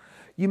yourself.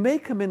 You may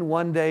come in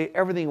one day,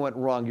 everything went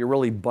wrong, you're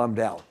really bummed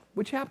out,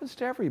 which happens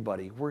to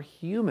everybody. We're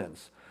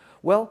humans.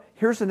 Well,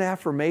 here's an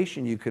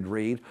affirmation you could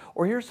read,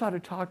 or here's how to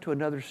talk to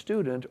another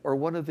student or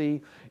one of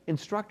the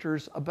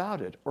instructors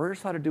about it, or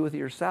here's how to do it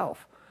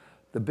yourself.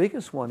 The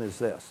biggest one is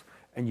this.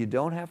 And you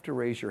don't have to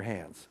raise your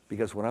hands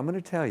because what I'm going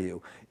to tell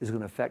you is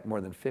going to affect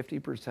more than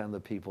 50% of the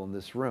people in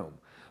this room.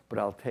 But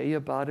I'll tell you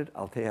about it,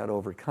 I'll tell you how to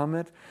overcome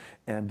it,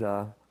 and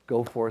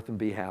go forth and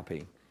be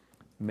happy.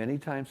 Many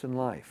times in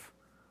life,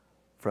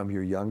 from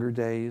your younger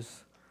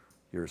days,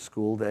 your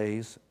school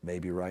days,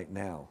 maybe right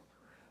now,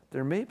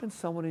 there may have been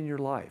someone in your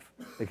life.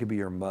 It could be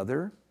your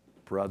mother,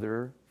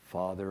 brother,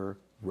 father,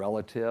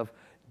 relative,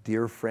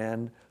 dear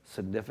friend,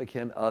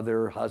 significant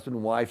other,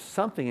 husband, wife,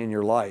 something in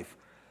your life.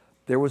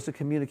 There was a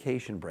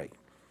communication break.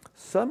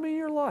 Somebody in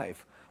your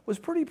life was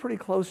pretty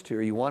close to you,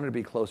 or you wanted to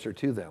be closer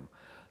to them.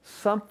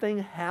 Something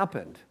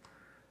happened.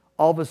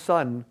 All of a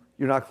sudden,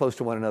 you're not close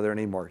to one another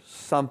anymore.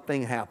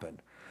 Something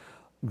happened.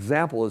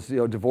 Example is,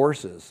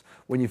 divorces.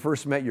 When you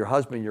first met your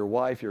husband, your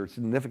wife, your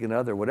significant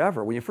other,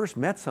 whatever, when you first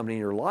met somebody in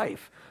your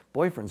life,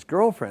 boyfriends,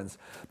 girlfriends,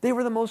 they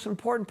were the most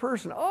important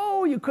person.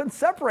 Oh, you couldn't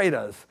separate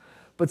us.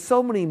 But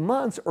so many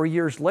months or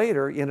years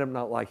later, you end up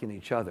not liking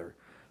each other.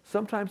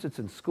 Sometimes it's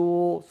in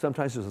school,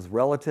 sometimes it's with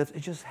relatives.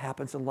 It just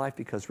happens in life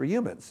because we're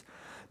humans.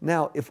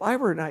 Now, if I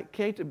were,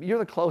 Kate, you're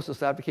the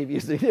closest, I have to keep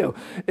using you.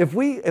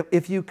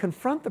 If you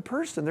confront the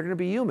person, they're going to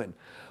be human.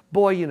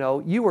 Boy,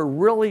 you were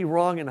really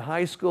wrong in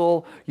high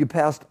school. You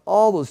passed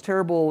all those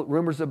terrible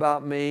rumors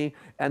about me,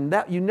 and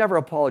that you never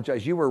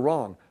apologized. You were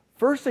wrong.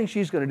 First thing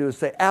she's going to do is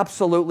say,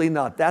 absolutely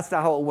not. That's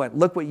not how it went.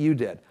 Look what you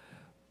did.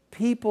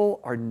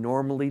 People are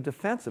normally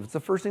defensive. It's the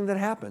first thing that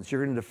happens.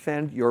 You're going to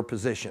defend your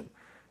position.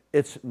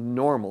 It's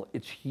normal.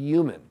 It's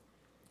human.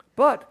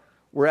 But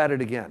we're at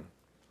it again.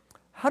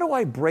 How do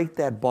I break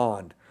that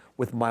bond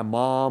with my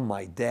mom,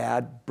 my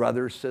dad,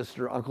 brother,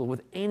 sister, uncle,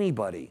 with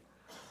anybody?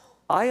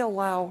 I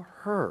allow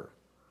her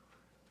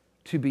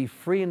to be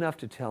free enough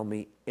to tell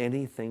me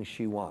anything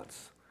she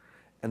wants.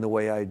 And the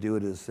way I do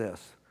it is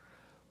this.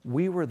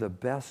 We were the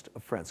best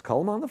of friends. Call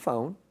them on the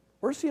phone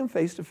or see them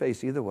face to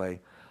face, either way.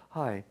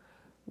 Hi,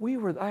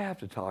 I have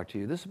to talk to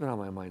you. This has been on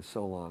my mind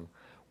so long.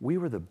 We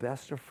were the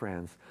best of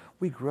friends.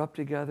 We grew up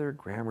together,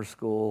 grammar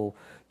school,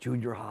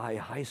 junior high,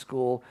 high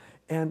school,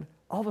 and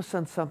all of a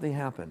sudden something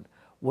happened.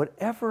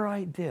 Whatever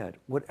I did,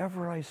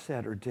 whatever I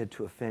said or did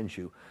to offend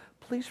you,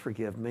 please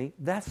forgive me.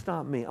 That's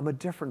not me. I'm a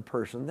different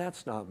person.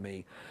 That's not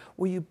me.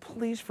 Will you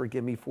please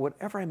forgive me for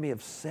whatever I may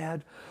have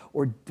said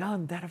or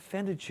done that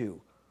offended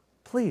you?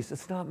 Please,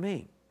 it's not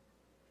me.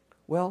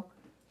 Well,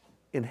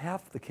 in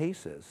half the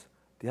cases,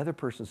 The other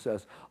person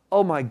says,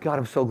 oh my God,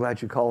 I'm so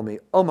glad you called me.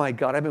 Oh my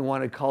God, I've been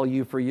wanting to call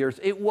you for years.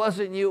 It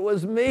wasn't you, it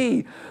was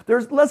me.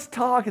 Let's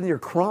talk, and you're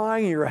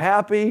crying, and you're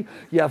happy.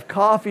 You have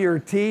coffee or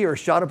tea or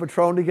shot of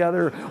Patron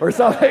together or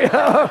something,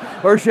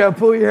 or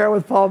shampoo your hair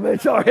with Paul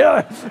Mitchell.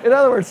 In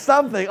other words,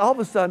 something, all of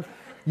a sudden,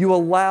 you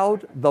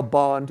allowed the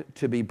bond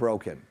to be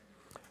broken.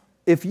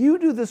 If you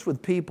do this with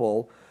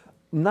people,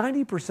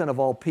 90% of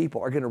all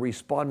people are going to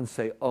respond and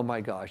say, oh my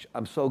gosh,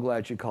 I'm so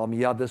glad you called me.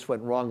 Yeah, this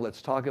went wrong.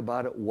 Let's talk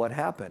about it. What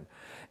happened?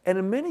 And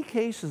in many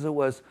cases, it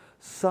was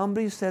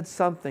somebody said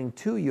something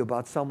to you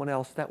about someone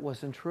else that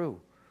wasn't true.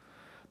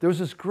 There was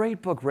this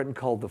great book written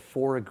called The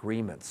 4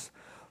 Agreements,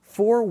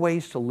 4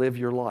 ways to live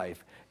your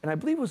life. And I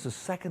believe it was the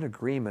second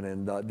agreement,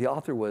 and the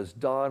author was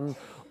Don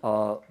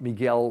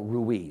Miguel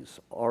Ruiz,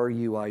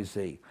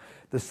 R-U-I-Z.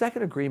 The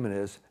second agreement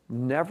is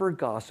never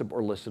gossip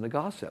or listen to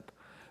gossip.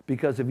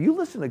 Because if you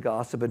listen to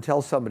gossip and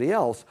tell somebody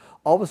else,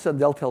 all of a sudden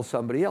they'll tell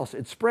somebody else.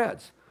 It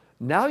spreads.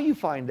 Now you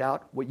find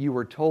out what you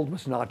were told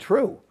was not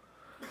true.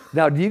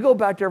 Now, do you go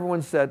back to everyone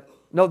and said,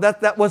 no,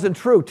 that wasn't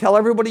true. Tell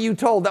everybody you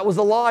told. That was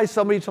a lie.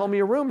 Somebody told me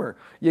a rumor.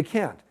 You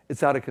can't.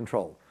 It's out of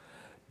control.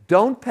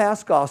 Don't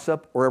pass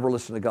gossip or ever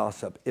listen to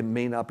gossip. It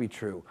may not be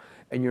true.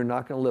 And you're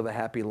not going to live a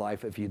happy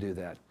life if you do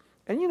that.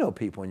 And you know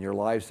people in your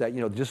lives that,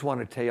 just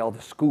want to tell you all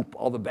the scoop,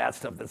 all the bad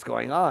stuff that's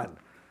going on.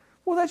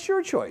 Well, that's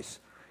your choice.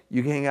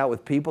 You can hang out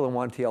with people and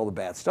want to tell you all the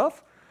bad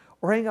stuff,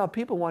 or hang out with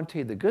people who want to tell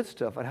you the good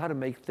stuff on how to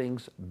make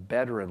things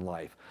better in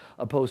life,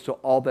 opposed to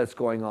all that's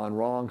going on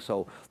wrong.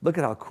 So look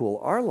at how cool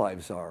our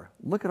lives are.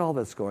 Look at all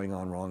that's going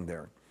on wrong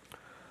there.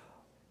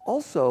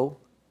 Also,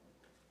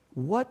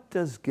 what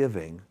does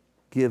giving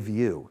give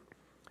you?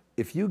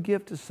 If you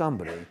give to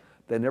somebody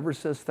that never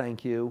says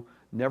thank you,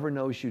 never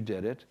knows you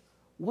did it,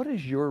 what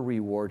is your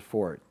reward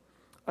for it?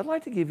 I'd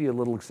like to give you a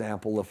little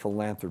example of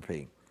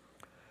philanthropy.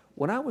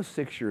 When I was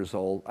 6 years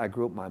old, I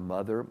grew up, my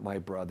mother, my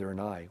brother,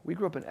 and I. We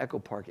grew up in Echo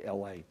Park,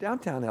 LA,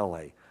 downtown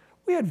LA.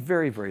 We had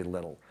very, very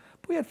little.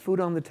 But we had food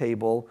on the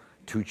table,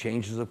 2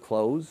 changes of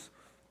clothes,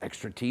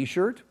 extra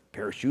t-shirt,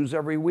 pair of shoes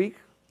every week.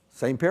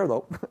 Same pair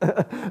though,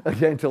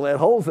 again, until they had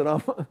holes in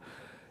them.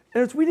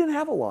 And we didn't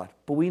have a lot,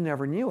 but we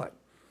never knew it.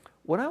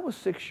 When I was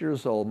 6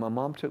 years old, my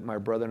mom took my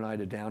brother and I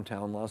to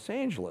downtown Los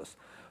Angeles.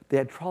 They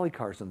had trolley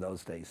cars in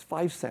those days,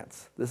 5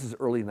 cents. This is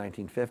early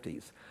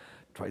 1950s.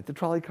 Tried the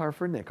trolley car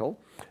for a nickel,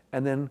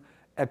 and then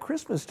at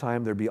Christmas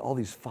time, there'd be all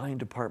these fine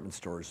department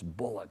stores,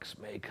 Bullock's,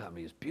 Maycomb,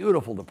 these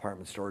beautiful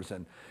department stores,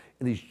 and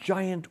in these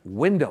giant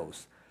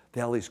windows,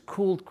 they had all these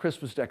cool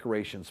Christmas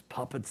decorations,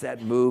 puppets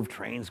that move,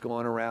 trains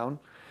going around.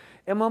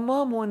 And my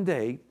mom one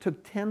day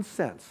took 10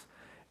 cents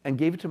and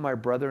gave it to my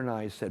brother and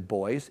I, said,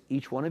 boys,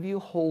 each one of you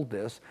hold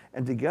this,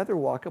 and together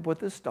walk up with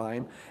this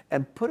dime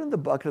and put in the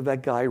bucket of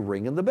that guy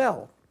ringing the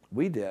bell.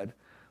 We did.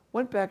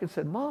 Went back and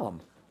said,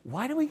 Mom,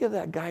 why do we give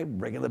that guy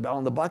ringing the bell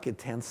in the bucket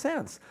 10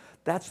 cents?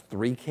 That's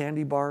 3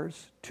 candy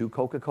bars, 2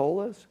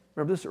 Coca-Colas.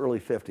 Remember, this is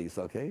early 50s,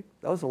 okay?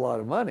 That was a lot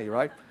of money,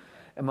 right?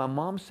 And my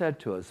mom said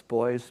to us,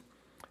 boys,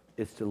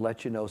 it's to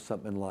let you know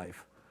something in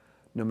life.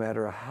 No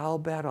matter how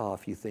bad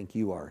off you think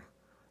you are,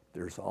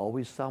 there's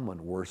always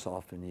someone worse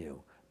off than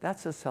you.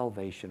 That's a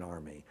Salvation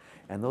Army.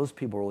 And those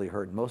people really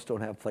hurt. Most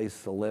don't have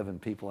places to live,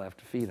 and people have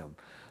to feed them.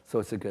 So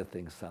it's a good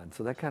thing, son.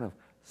 So that kind of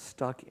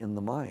stuck in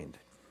the mind.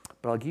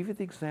 But I'll give you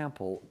the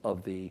example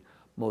of the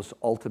most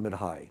ultimate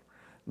high.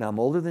 Now, I'm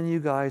older than you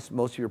guys.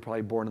 Most of you are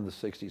probably born in the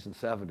 60s and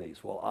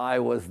 70s. Well, I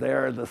was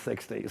there in the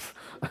 60s.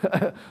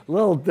 A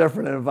little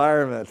different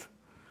environment.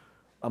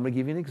 I'm going to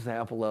give you an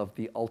example of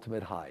the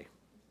ultimate high.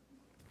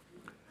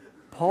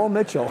 Paul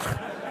Mitchell.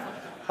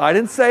 I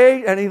didn't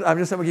say any, I'm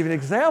just going to give you an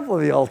example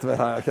of the ultimate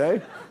high,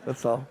 okay?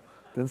 That's all.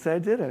 Didn't say I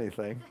did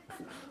anything.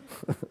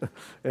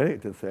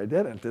 Didn't say I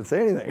didn't. Didn't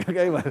say anything,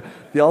 okay? But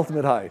the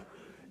ultimate high.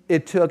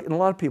 It took, and a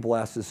lot of people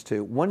ask this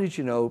too, when did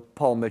you know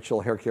Paul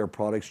Mitchell Hair Care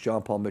Products,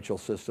 John Paul Mitchell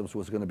Systems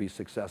was going to be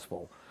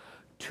successful?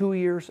 2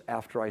 years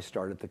after I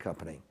started the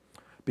company.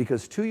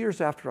 Because 2 years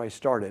after I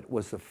started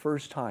was the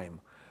first time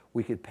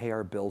we could pay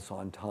our bills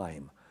on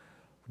time.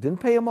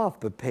 Didn't pay them off,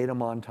 but paid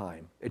them on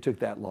time. It took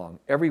that long.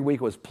 Every week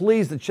was,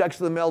 please, the checks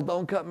to the mail,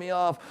 don't cut me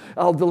off.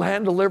 I'll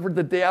hand delivered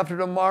the day after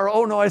tomorrow.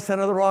 Oh no, I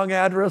sent it the wrong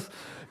address.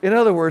 In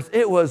other words,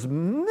 it was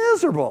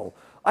miserable.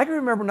 I can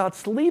remember not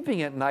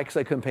sleeping at night because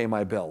I couldn't pay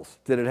my bills.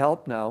 Did it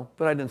help? No,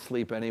 but I didn't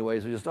sleep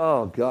anyways. It was just,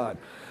 oh God.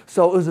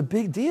 So it was a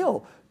big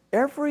deal.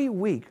 Every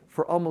week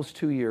for almost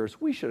 2 years,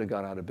 we should have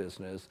gone out of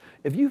business.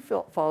 If you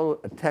followed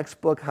a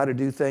textbook, how to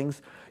do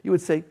things, you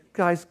would say,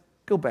 guys,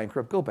 go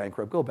bankrupt, go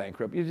bankrupt, go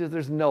bankrupt.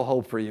 There's no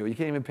hope for you. You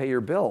can't even pay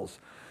your bills.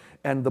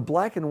 And the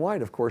black and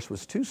white, of course,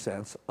 was 2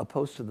 cents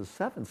opposed to the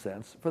 7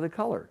 cents for the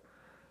color.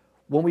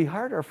 When we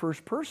hired our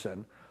first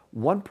person,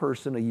 one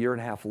person a year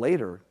and a half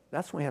later,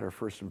 that's when we had our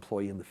first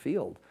employee in the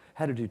field,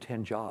 had to do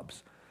 10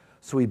 jobs.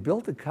 So we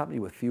built a company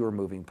with fewer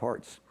moving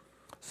parts.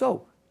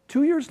 So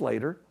 2 years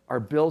later, our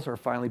bills are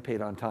finally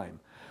paid on time.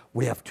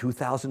 We have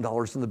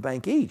 $2,000 in the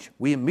bank each.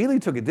 We immediately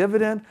took a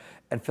dividend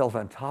and felt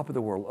on top of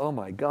the world. Oh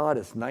my God,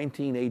 it's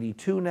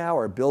 1982 now.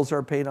 Our bills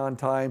are paid on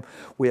time.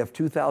 We have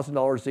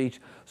 $2,000 each.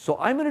 So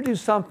I'm going to do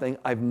something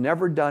I've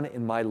never done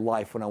in my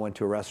life when I went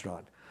to a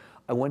restaurant.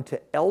 I went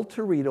to El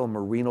Torito in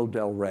Marino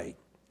del Rey.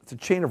 It's a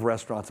chain of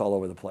restaurants all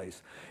over the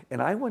place.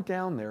 And I went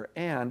down there,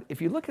 and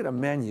if you look at a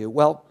menu,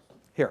 well,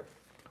 here,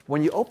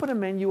 when you open a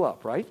menu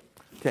up, right?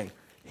 Okay,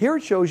 here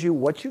it shows you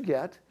what you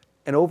get,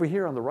 and over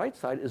here on the right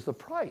side is the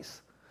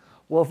price.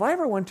 Well, if I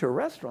ever went to a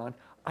restaurant,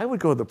 I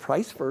would go to the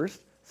price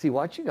first, see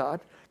what you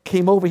got,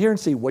 came over here and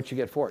see what you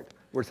get for it.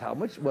 Where's how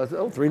much was it?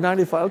 Oh,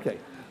 $3.95, okay.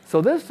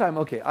 So this time,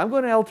 okay, I'm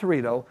going to El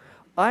Torito.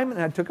 I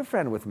took a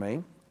friend with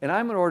me, and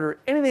I'm going to order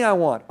anything I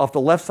want off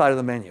the left side of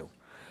the menu.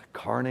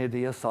 Carne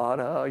de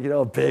asada, you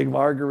know, big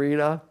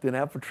margarita. Didn't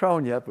have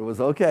Patron yet, but it was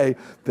okay.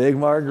 Big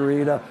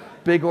margarita,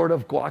 big order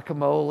of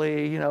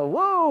guacamole, you know,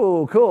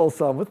 whoa, cool.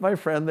 So I'm with my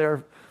friend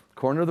there,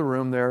 corner of the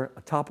room there,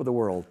 top of the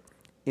world.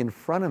 In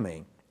front of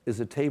me is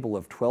a table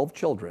of 12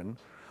 children,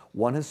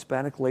 one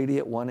Hispanic lady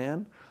at one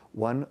end,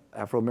 one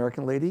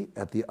Afro-American lady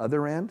at the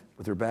other end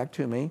with her back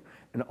to me,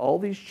 and all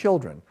these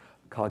children,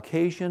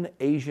 Caucasian,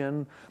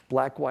 Asian,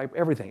 black, white,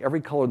 everything, every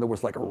color, there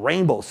was like a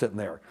rainbow sitting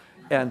there.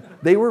 And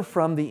they were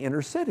from the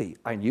inner city.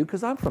 I knew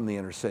because I'm from the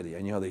inner city.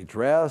 I knew how they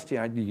dressed, you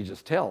could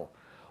just tell.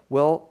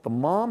 Well, the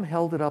mom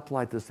held it up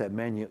like this, that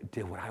menu,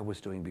 did what I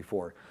was doing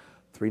before.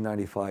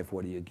 $3.95,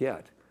 what do you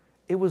get?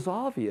 It was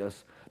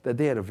obvious that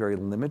they had a very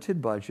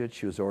limited budget.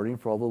 She was ordering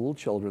for all the little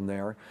children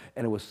there,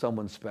 and it was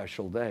someone's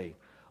special day.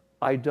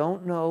 I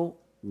don't know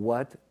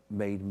what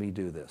made me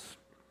do this.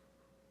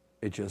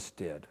 It just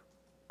did.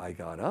 I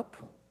got up,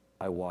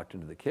 I walked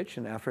into the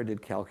kitchen after I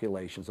did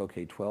calculations,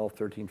 okay, 12,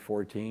 13,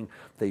 14,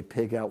 they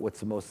pig out what's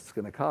the most it's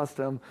gonna cost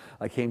them.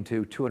 I came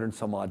to 200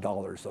 some odd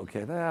dollars,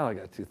 okay, now I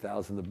got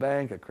 2,000 in the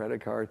bank, a credit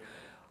card.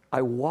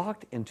 I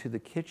walked into the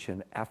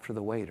kitchen after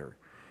the waiter,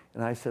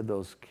 and I said,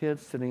 those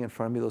kids sitting in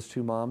front of me, those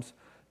two moms,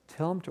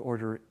 tell them to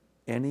order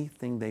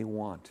anything they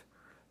want.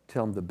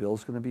 Tell them the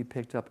bill's going to be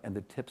picked up and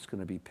the tip's going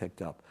to be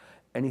picked up.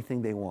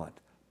 Anything they want.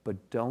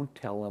 But don't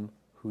tell them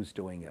who's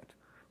doing it.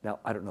 Now,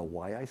 I don't know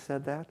why I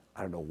said that.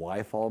 I don't know why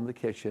I followed in the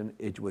kitchen.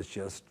 It was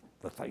just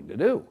the thing to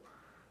do.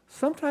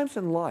 Sometimes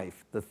in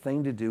life, the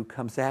thing to do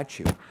comes at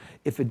you.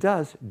 If it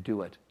does,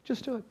 do it.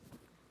 Just do it.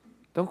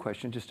 Don't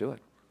question, just do it.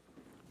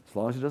 As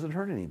long as it doesn't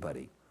hurt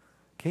anybody.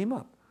 Came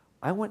up.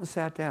 I went and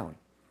sat down.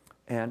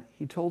 And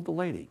he told the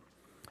lady,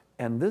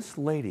 and this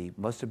lady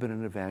must have been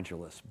an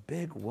evangelist,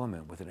 big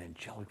woman with an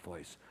angelic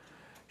voice.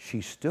 She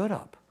stood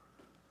up.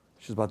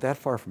 She's about that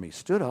far from me.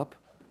 Stood up,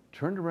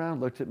 turned around,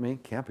 looked at me.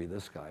 Can't be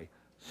this guy.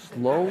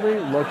 Slowly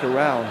looked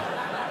around.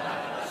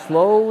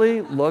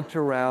 Slowly looked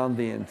around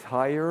the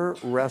entire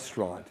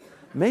restaurant.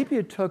 Maybe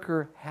it took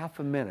her half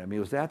a minute. I mean,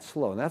 it was that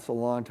slow, and that's a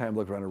long time to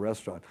look around a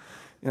restaurant.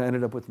 And I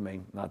ended up with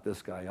me, not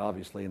this guy,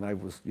 obviously, and I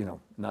was,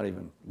 not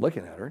even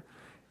looking at her.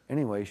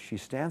 Anyway, she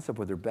stands up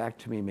with her back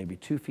to me, maybe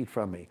 2 feet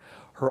from me,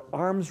 her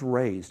arms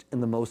raised in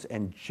the most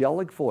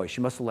angelic voice. She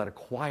must have led a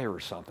choir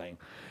or something.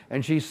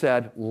 And she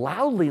said,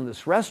 loudly in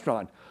this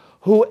restaurant,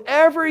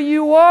 whoever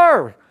you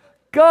are,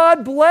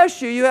 God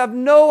bless you. You have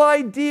no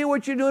idea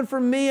what you're doing for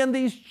me and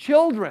these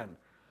children.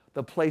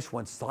 The place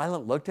went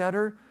silent, looked at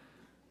her.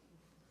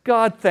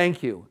 God,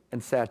 thank you,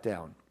 and sat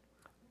down.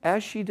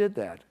 As she did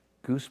that,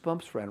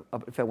 goosebumps ran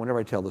up. In fact, whenever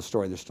I tell the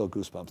story, there's still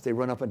goosebumps. They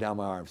run up and down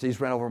my arms. These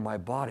ran over my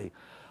body.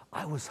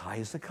 I was high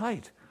as a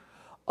kite.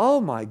 Oh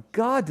my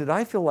God, did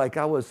I feel like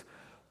I was,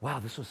 wow,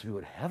 this must be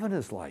what heaven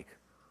is like.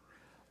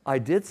 I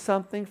did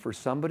something for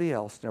somebody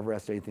else, never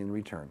asked anything in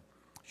return.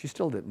 She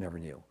still never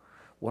knew.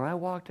 When I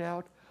walked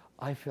out,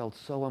 I felt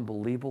so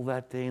unbelievable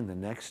that day and the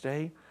next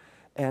day.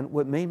 And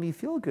what made me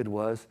feel good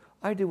was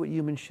I did what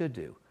humans should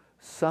do.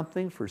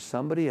 Something for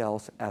somebody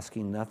else,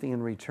 asking nothing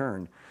in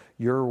return.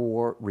 Your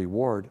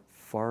reward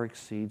far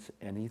exceeds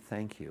any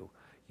thank you.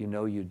 You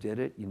know you did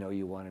it, you know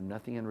you wanted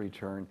nothing in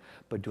return,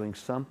 but doing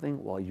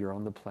something while you're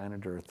on the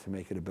planet Earth to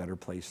make it a better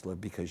place to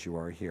live because you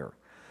are here.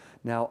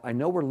 Now, I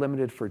know we're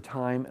limited for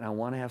time, and I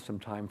want to have some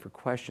time for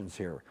questions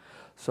here.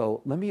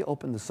 So let me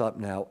open this up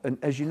now. And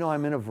as you know,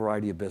 I'm in a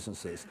variety of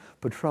businesses.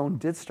 Patron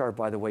did start,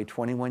 by the way,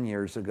 21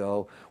 years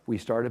ago. We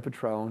started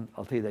Patron.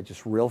 I'll tell you that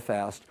just real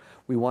fast.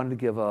 We wanted to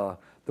give the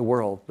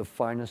world the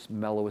finest,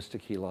 mellowest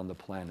tequila on the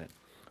planet.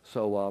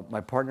 So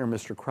my partner,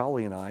 Mr.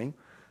 Crowley, and I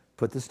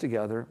put this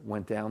together,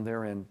 went down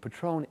there, and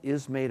Patron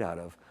is made out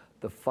of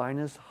the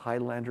finest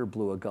Highlander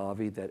blue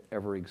agave that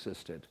ever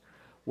existed.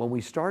 When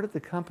we started the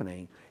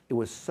company, it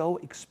was so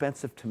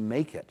expensive to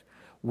make it.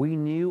 We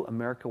knew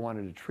America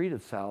wanted to treat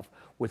itself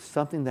with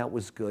something that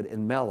was good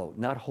and mellow,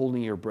 not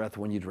holding your breath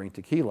when you drink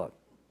tequila.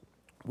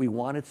 We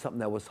wanted something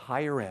that was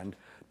higher end,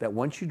 that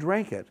once you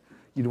drank it,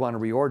 you'd want to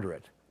reorder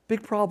it.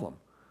 Big problem.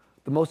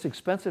 The most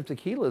expensive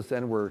tequilas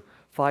then were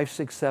 $5,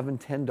 $6,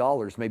 $7,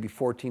 $10, maybe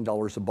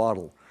 $14 a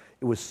bottle.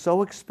 It was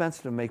so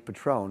expensive to make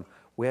Patron,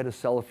 we had to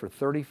sell it for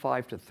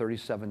 $35 to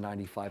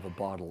 $37.95 a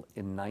bottle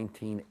in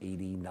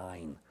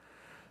 1989.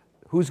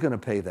 Who's going to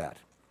pay that?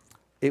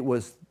 It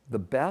was the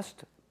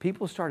best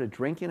People started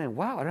drinking, and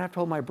wow, I don't have to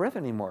hold my breath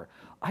anymore.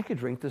 I could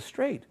drink this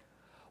straight.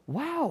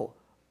 Wow,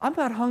 I'm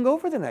not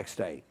hungover the next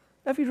day.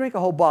 Now, if you drink a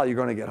whole bottle, you're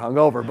going to get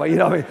hungover, but you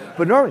know what I mean?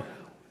 But normally,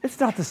 it's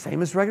not the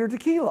same as regular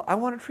tequila. I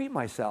want to treat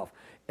myself.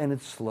 And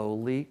it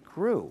slowly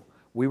grew.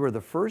 We were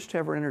the first to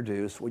ever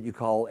introduce what you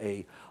call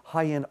a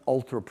high-end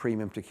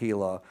ultra-premium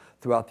tequila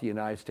throughout the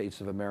United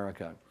States of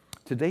America.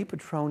 Today,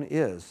 Patron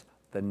is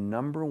the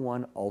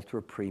 #1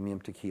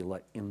 ultra-premium tequila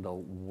in the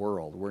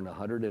world. We're in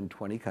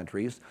 120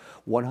 countries.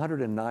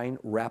 109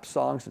 rap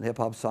songs and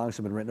hip-hop songs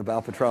have been written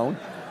about Patron.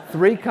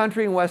 3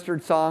 country and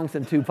western songs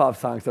and 2 pop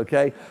songs,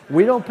 okay?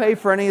 We don't pay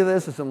for any of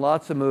this. It's in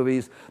lots of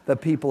movies that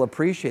people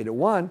appreciate it.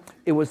 One,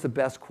 it was the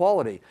best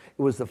quality.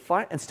 It was the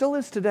and still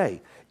is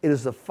today. It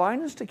is the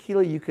finest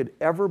tequila you could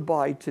ever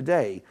buy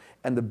today,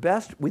 and the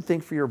best, we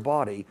think, for your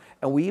body.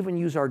 And we even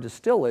use our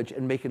distillage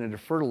and make it into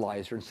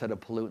fertilizer instead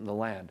of polluting the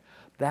land.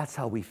 That's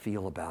how we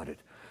feel about it.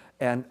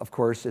 And of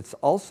course, it's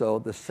also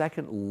the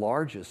 2nd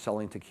largest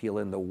selling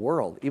tequila in the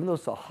world. Even though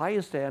it's the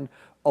highest end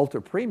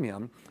ultra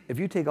premium, if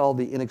you take all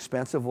the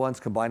inexpensive ones,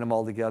 combine them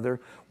all together,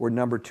 we're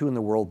 #2 in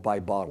the world by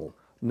bottle.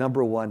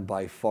 #1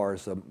 by far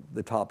is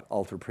the top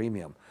ultra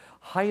premium.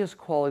 Highest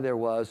quality there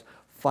was,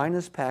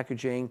 finest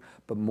packaging,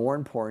 but more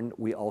important,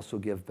 we also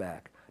give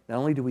back. Not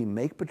only do we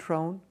make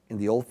Patron in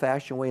the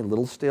old-fashioned way in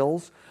little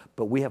stills,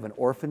 but we have an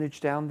orphanage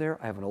down there.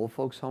 I have an old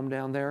folks home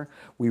down there.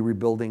 We're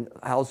rebuilding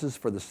houses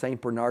for the St.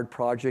 Bernard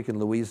Project in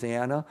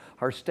Louisiana.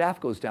 Our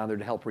staff goes down there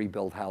to help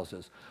rebuild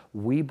houses.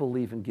 We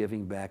believe in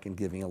giving back and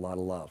giving a lot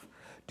of love.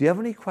 Do you have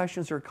any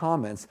questions or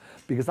comments?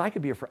 Because I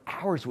could be here for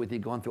hours with you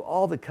going through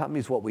all the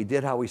companies, what we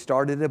did, how we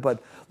started it,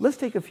 but let's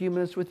take a few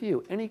minutes with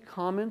you. Any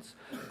comments,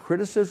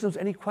 criticisms,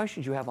 any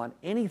questions you have on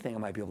anything I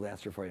might be able to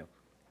answer for you?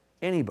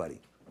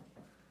 Anybody?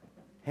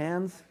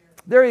 Hands?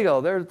 There you go.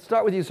 There.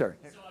 Start with you, sir.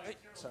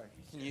 Sorry.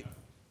 Can you,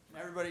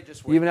 everybody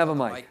just wait until the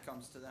mic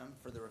comes to them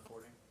for the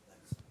recording?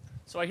 Thanks.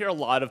 So I hear a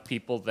lot of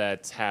people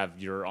that have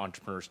your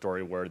entrepreneur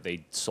story where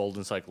they sold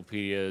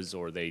encyclopedias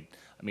or I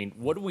mean,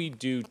 what do we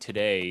do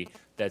today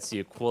that's the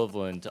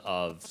equivalent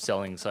of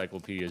selling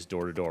encyclopedias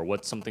door to door?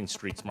 What's something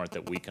street smart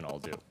that we can all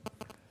do?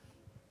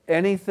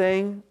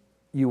 Anything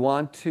you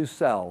want to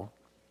sell,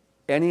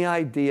 any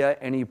idea,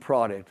 any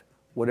product,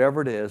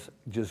 whatever it is,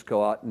 just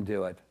go out and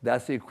do it.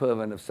 That's the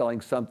equivalent of selling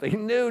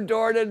something new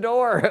door to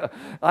door.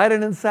 I had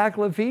an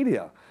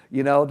encyclopedia,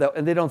 you know,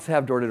 and they don't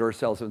have door-to-door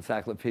sales of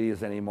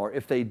encyclopedias anymore.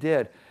 If they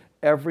did,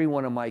 every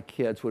one of my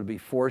kids would be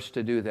forced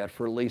to do that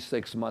for at least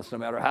 6 months, no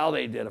matter how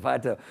they did. If I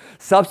had to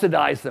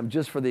subsidize them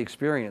just for the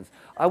experience,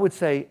 I would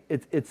say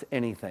it's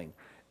anything.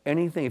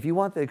 Anything. If you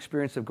want the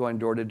experience of going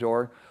door to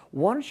door,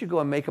 why don't you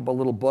go and make up a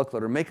little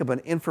booklet or make up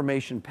an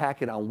information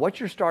packet on what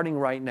you're starting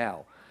right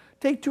now.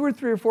 Take 2 or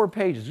 3 or 4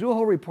 pages, do a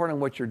whole report on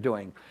what you're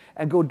doing,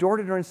 and go door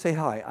to door and say,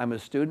 hi, I'm a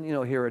student, you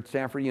know, here at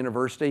Stanford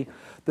University.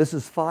 This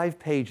is 5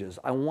 pages.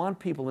 I want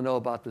people to know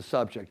about the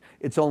subject.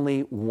 It's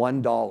only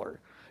 $1.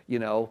 You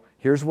know,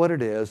 here's what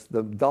it is.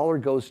 The dollar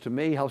goes to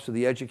me, helps with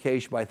the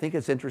education, but I think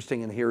it's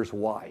interesting, and here's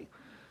why.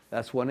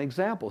 That's one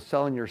example,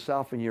 selling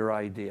yourself and your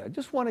idea.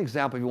 Just one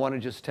example if you want to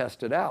just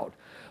test it out.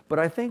 But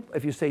I think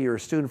if you say you're a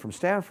student from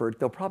Stanford,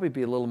 they'll probably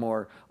be a little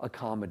more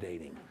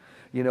accommodating,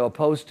 you know,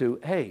 opposed to,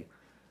 hey,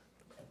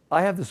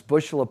 I have this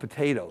bushel of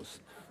potatoes,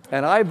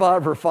 and I bought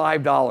it for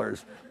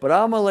 $5, but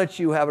I'm going to let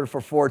you have it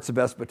for $4. It's the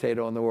best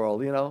potato in the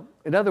world, you know?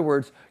 In other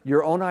words,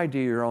 your own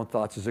idea, your own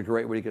thoughts is a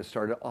great way to get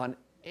started on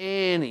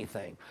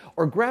anything.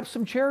 Or grab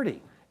some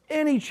charity,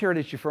 any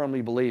charity that you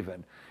firmly believe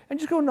in, and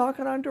just go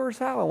knocking on doors.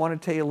 How? I want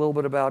to tell you a little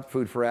bit about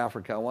Food for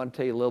Africa. I want to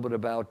tell you a little bit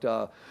about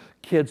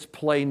Kids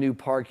Play New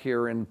Park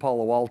here in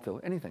Palo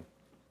Alto, anything.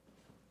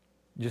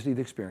 You just need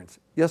the experience.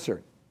 Yes,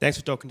 sir. Thanks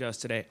for talking to us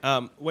today.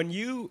 When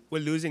you were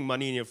losing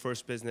money in your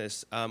first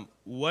business,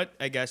 what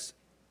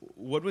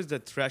was the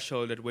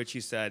threshold at which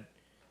you said,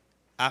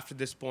 after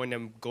this point,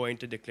 I'm going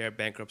to declare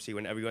bankruptcy,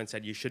 when everyone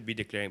said you should be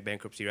declaring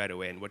bankruptcy right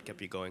away, and what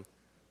kept you going?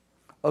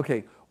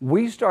 Okay,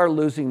 we started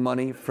losing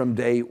money from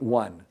day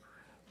one,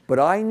 but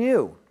I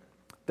knew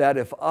that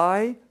if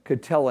I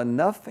could tell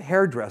enough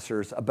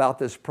hairdressers about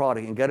this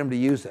product and get them to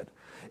use it,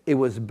 it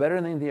was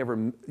better than they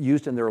ever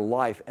used in their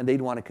life, and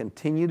they'd want to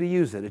continue to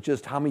use it. It's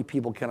just how many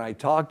people can I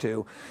talk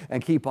to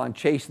and keep on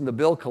chasing the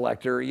bill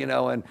collector, you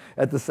know, and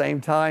at the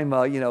same time,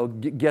 you know,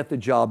 get the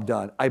job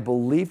done. I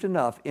believed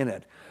enough in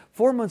it.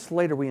 4 months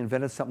later, we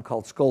invented something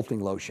called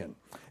sculpting lotion,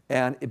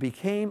 and it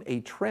became a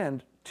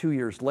trend 2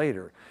 years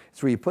later.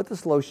 So you put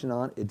this lotion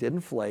on, it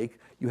didn't flake,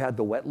 you had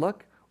the wet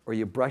look, or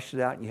you brushed it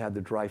out and you had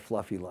the dry,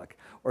 fluffy look.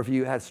 Or if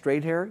you had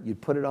straight hair,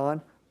 you'd put it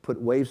on,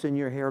 put waves in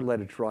your hair, let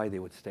it dry, they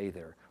would stay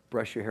there.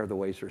 Brush your hair, the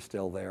waves are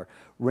still there.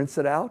 Rinse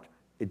it out,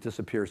 it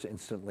disappears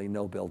instantly,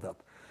 no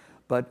buildup.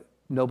 But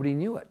nobody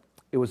knew it.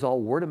 It was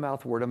all word of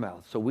mouth, word of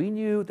mouth. So we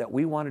knew that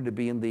we wanted to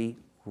be in the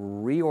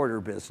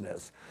reorder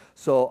business.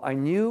 So I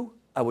knew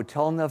I would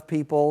tell enough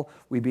people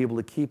we'd be able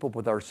to keep up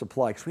with our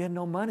supply, because we had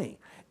no money.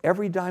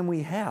 Every dime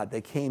we had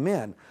that came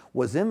in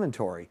was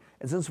inventory.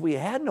 And since we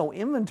had no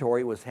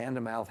inventory, it was hand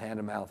to mouth, hand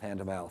to mouth, hand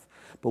to mouth.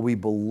 But we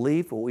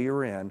believed what we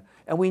were in,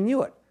 and we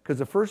knew it, because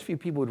the first few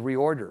people would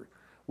reorder.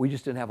 We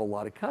just didn't have a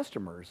lot of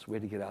customers. We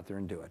had to get out there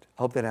and do it.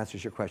 I hope that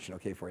answers your question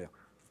okay for you.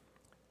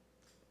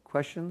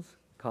 Questions,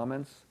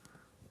 comments,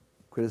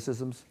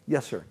 criticisms?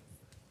 Yes, sir.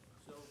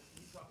 So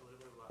you talk a little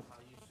bit about how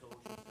you sold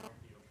yourself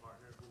to your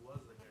partner who was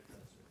the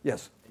hairdresser.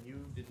 Yes. And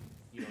you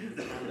didn't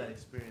have that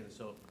experience.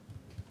 So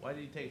why did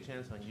he take a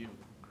chance on you?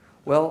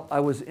 Well, I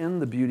was in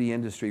the beauty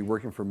industry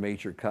working for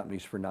major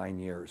companies for 9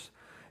 years.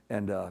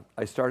 And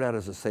I started out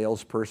as a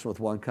salesperson with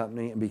one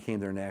company and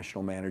became their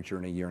national manager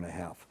in a year and a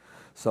half.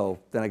 So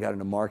then I got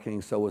into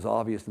marketing, so it was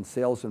obvious in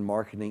sales and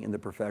marketing in the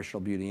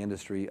professional beauty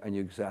industry, I knew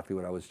exactly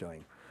what I was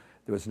doing.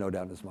 There was no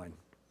doubt in his mind.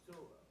 So,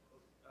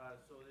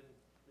 so then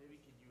maybe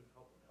could you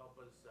help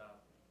us,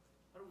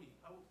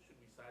 how should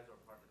we size our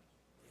partners?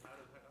 How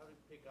do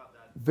we pick out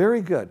that?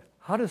 Very good.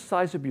 How to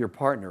size up your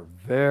partner,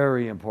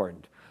 very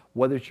important.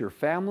 Whether it's your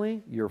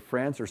family, your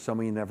friends, or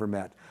someone you never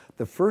met.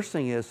 The first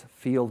thing is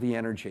feel the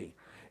energy.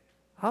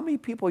 How many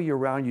people you're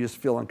around, you just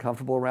feel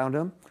uncomfortable around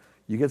them?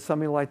 You get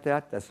somebody like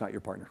that, that's not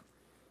your partner.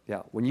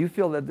 Yeah, when you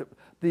feel that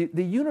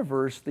the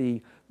universe,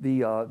 the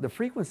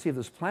frequency of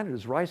this planet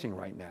is rising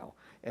right now,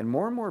 and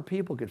more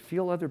people could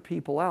feel other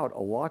people out a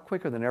lot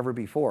quicker than ever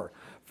before.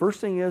 First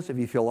thing is, if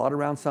you feel odd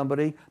around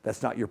somebody,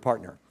 that's not your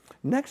partner.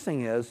 Next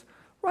thing is,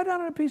 write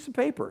down on a piece of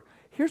paper,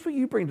 here's what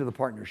you bring to the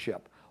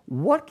partnership.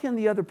 What can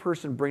the other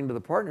person bring to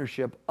the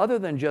partnership other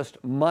than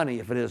just money,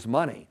 if it is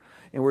money?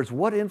 In other words,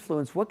 what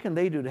influence, what can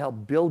they do to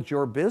help build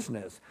your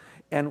business?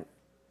 And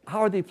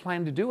how are they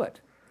planning to do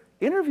it?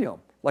 Interview them,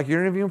 like you're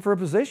interviewing for a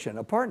position,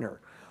 a partner.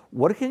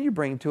 What can you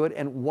bring to it,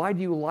 and why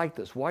do you like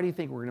this? Why do you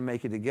think we're going to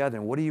make it together,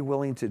 and what are you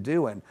willing to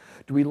do, and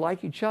do we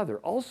like each other?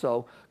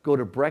 Also, go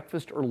to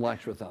breakfast or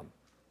lunch with them.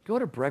 Go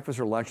to breakfast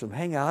or lunch with them,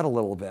 hang out a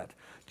little bit.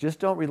 Just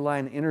don't rely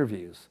on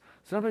interviews.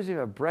 Sometimes you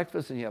have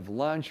breakfast and you have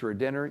lunch or a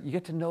dinner, you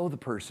get to know the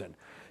person.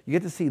 You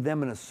get to see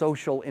them in a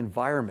social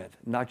environment,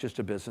 not just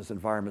a business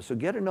environment. So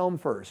get to know them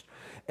first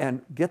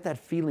and get that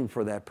feeling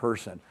for that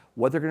person,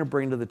 what they're going to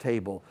bring to the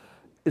table.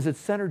 Is it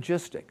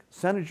synergistic?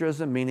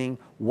 Synergism meaning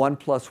 1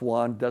 +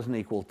 1 doesn't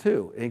equal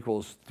 2. It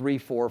equals 3,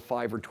 4,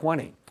 5, or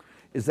 20.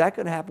 Is that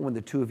going to happen when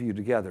the two of you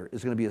together?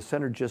 Is going to be a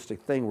synergistic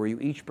thing where you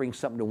each bring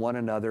something to one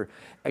another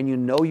and you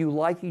know you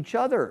like each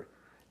other.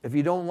 If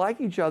you don't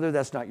like each other,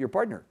 that's not your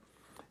partner.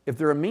 If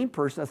they're a mean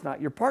person, that's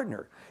not your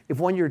partner. If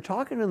when you're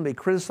talking to them, they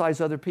criticize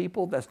other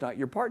people, that's not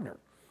your partner.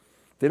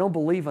 If they don't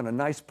believe in a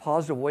nice,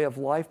 positive way of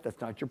life, that's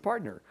not your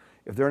partner.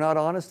 If they're not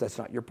honest, that's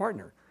not your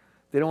partner.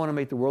 If they don't want to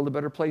make the world a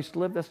better place to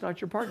live, that's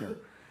not your partner.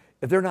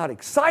 If they're not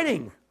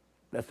exciting,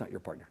 that's not your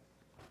partner.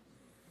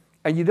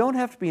 And you don't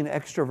have to be an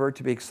extrovert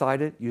to be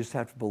excited. You just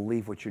have to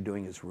believe what you're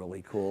doing is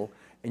really cool.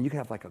 And you can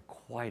have like a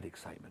quiet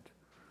excitement.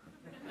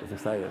 That's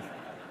excited.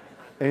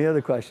 Any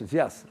other questions?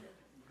 Yes.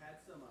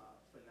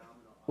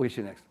 We'll get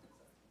you next.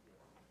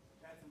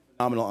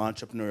 Phenomenal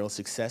entrepreneurial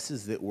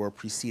successes that were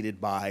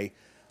preceded by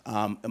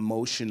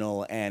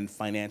emotional and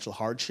financial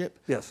hardship.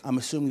 Yes. I'm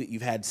assuming that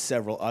you've had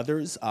several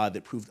others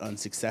that proved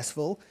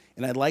unsuccessful,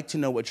 and I'd like to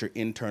know what your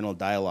internal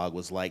dialogue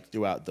was like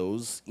throughout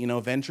those,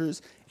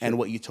 ventures, and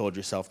what you told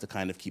yourself to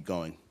kind of keep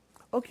going.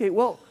 Okay,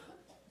 well,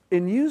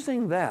 in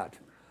using that,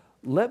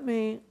 let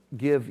me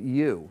give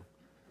you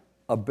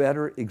a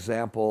better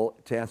example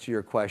to answer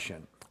your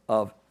question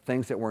of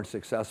things that weren't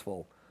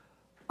successful.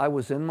 I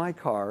was in my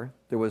car,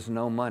 there was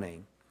no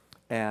money,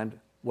 and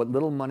what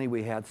little money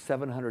we had,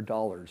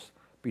 $700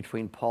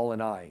 between Paul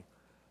and I,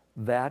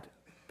 that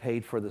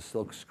paid for the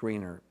silk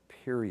screener,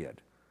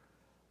 period.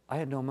 I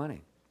had no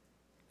money.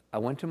 I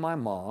went to my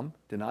mom,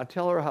 did not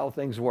tell her how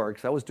things work,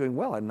 because I was doing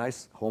well. I had a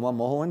nice home on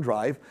Mulholland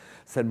Drive.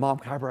 Said, Mom,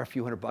 can I borrow a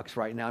few $100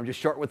 right now? I'm just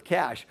short with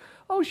cash.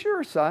 Oh,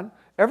 sure, son.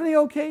 Everything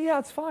okay? Yeah,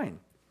 it's fine.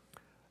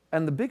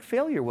 And the big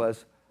failure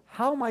was,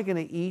 how am I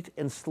going to eat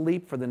and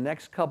sleep for the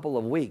next couple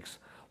of weeks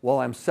while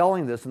I'm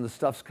selling this and the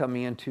stuff's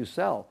coming in to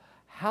sell?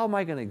 How am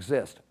I going to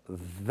exist?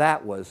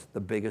 That was the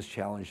biggest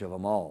challenge of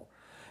them all.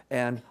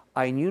 And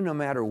I knew no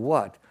matter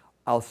what,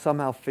 I'll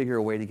somehow figure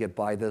a way to get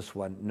by this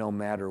one no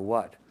matter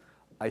what.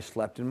 I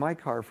slept in my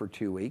car for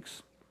 2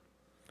 weeks.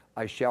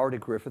 I showered at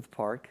Griffith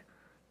Park.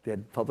 They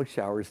had public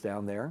showers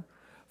down there.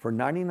 For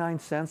 99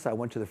 cents, I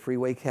went to the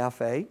Freeway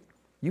Cafe.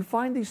 You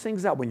find these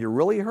things out when you're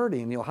really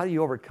hurting, how do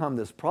you overcome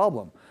this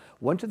problem?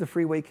 Went to the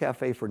Freeway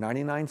Cafe for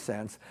 99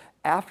 cents.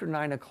 After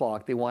 9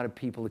 o'clock, they wanted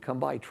people to come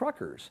by,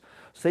 truckers.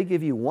 So they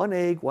give you 1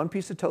 egg, 1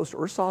 piece of toast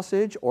or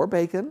sausage or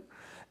bacon,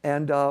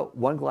 and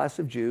 1 glass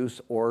of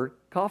juice or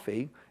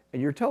coffee,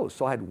 and your toast.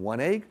 So I had 1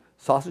 egg,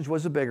 sausage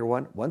was a bigger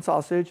one, 1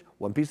 sausage,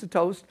 1 piece of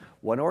toast,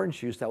 1 orange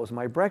juice. That was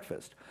my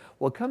breakfast.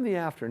 Well, come the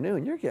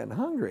afternoon, you're getting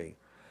hungry.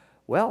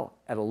 Well,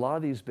 at a lot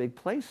of these big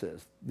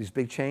places, these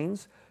big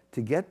chains,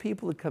 to get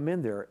people to come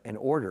in there and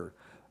order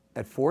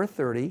at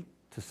 4:30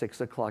 to 6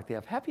 o'clock, they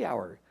have happy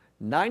hour,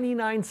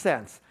 99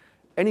 cents,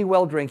 any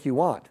well drink you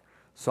want.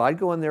 So I'd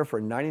go in there for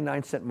a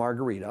 99-cent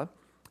margarita,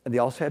 and they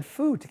also had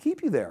food to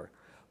keep you there.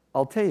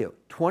 I'll tell you,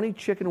 20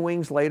 chicken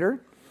wings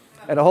later,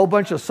 and a whole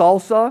bunch of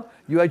salsa,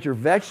 you had your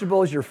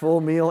vegetables, your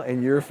full meal,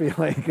 and you're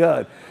feeling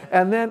good.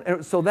 And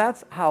then, so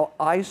that's how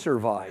I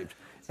survived.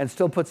 and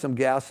still put some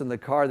gas in the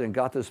car, then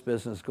got this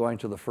business going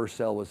till the first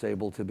sale was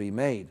able to be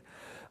made.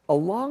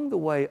 Along the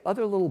way,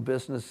 other little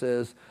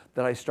businesses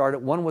that I started,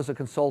 one was a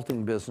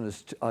consulting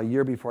business a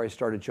year before I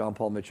started John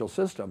Paul Mitchell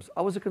Systems.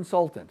 I was a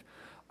consultant.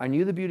 I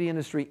knew the beauty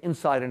industry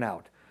inside and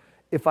out.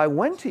 If I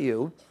went to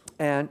you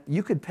and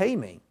you could pay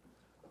me,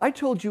 I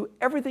told you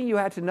everything you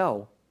had to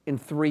know in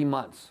 3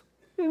 months.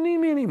 You didn't need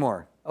me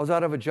anymore. I was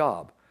out of a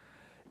job.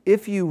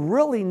 If you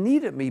really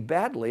needed me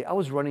badly, I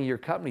was running your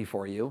company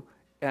for you,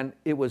 and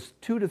it was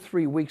 2 to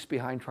 3 weeks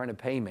behind trying to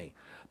pay me.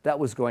 That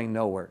was going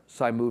nowhere,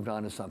 so I moved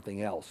on to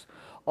something else.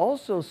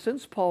 Also,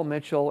 since Paul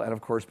Mitchell, and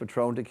of course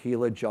Patron,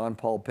 Tequila, John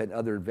Paul Pitt, and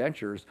other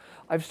adventures,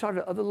 I've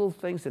started other little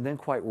things that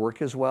didn't quite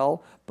work as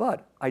well,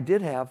 but I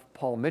did have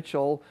Paul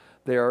Mitchell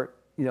there,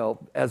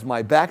 as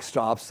my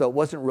backstop, so it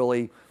wasn't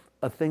really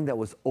a thing that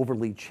was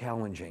overly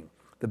challenging.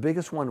 The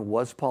biggest one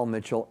was Paul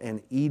Mitchell and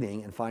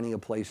eating and finding a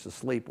place to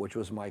sleep, which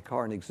was my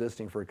car and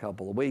existing for a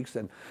couple of weeks,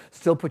 and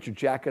still put your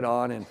jacket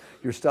on and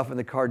your stuff in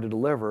the car to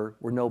deliver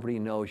where nobody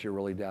knows you're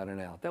really down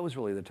and out. That was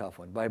really the tough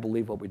one, but I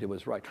believe what we did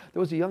was right. There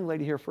was a young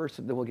lady here first,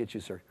 and then we'll get you,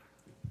 sir.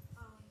 You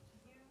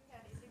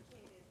had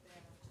indicated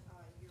that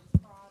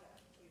your product,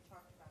 you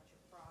talked about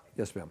your product.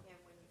 Yes, ma'am. And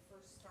when you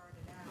first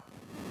started out,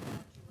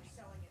 that you were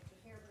selling it to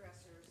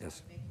hairdressers Yes.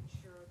 and making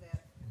sure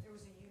that there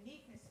was a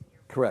uniqueness in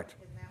your Correct.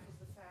 product. And that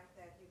was the fact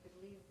that you could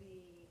leave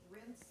the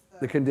rinse,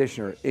 The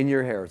conditioner in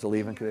your hair. It's a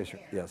leave-in in your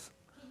conditioner. hair. Yes.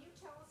 Can you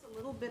tell us a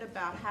little bit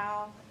about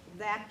how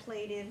that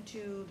played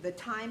into the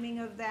timing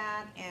of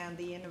that and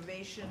the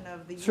innovation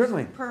of the use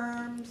Certainly. of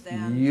perms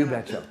and You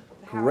betcha.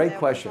 how Great that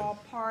question. was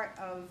all part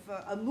of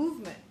a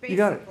movement, basically, You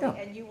got it, yeah.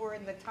 and you were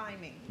in the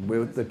timing.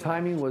 The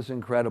timing was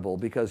incredible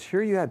because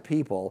here you had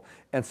people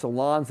and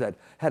salons that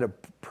had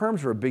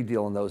perms were a big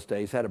deal in those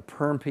days, had to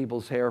perm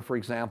people's hair, for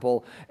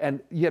example, and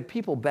you had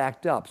people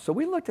backed up. So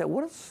we looked at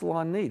what does the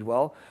salon need?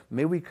 Well,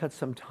 maybe we cut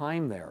some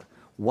time there.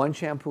 1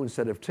 shampoo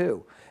instead of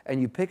 2.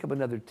 And you pick up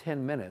another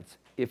 10 minutes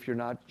if you're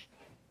not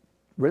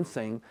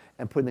rinsing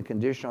and putting the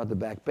conditioner on the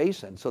back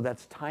basin. So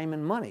that's time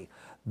and money.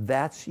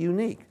 That's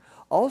unique.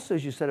 Also,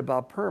 as you said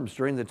about perms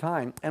during the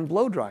time and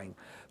blow drying,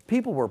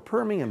 people were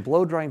perming and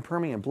blow drying,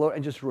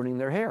 and just ruining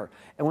their hair.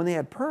 And when they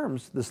had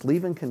perms, this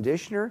leave-in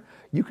conditioner,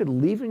 you could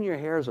leave in your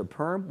hair as a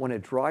perm. When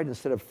it dried,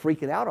 instead of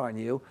freaking out on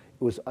you,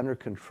 it was under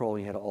control.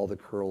 You had all the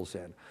curls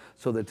in.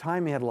 So the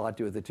timing had a lot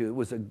to do with it too. It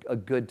was a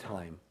good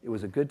time. It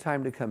was a good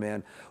time to come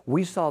in.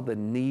 We saw the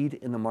need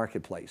in the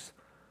marketplace.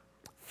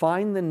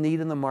 Find the need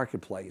in the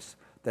marketplace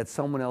that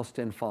someone else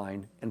didn't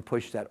find and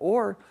push that.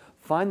 Or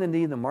find the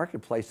need in the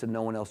marketplace that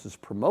no one else is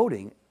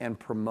promoting and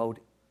promote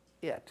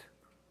it.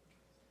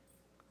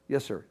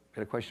 Yes, sir.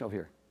 Got a question over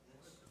here.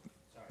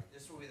 Sorry,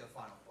 this will be the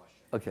final question.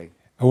 Okay.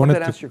 I wanted That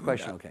to answer your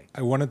question. Okay.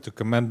 I wanted to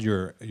commend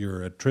your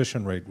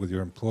attrition rate with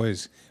your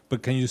employees,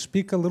 but can you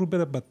speak a little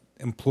bit about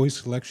employee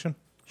selection?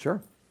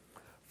 Sure.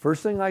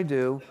 First thing I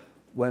do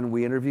when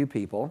we interview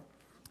people,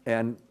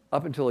 and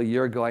up until a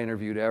year ago, I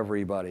interviewed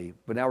everybody,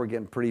 but now we're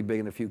getting pretty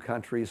big in a few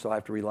countries, so I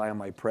have to rely on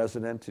my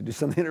president to do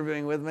some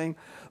interviewing with me.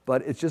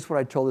 But it's just what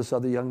I told this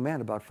other young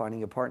man about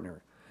finding a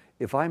partner.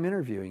 If I'm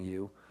interviewing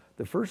you,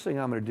 the first thing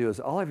I'm going to do is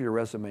I'll have your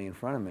resume in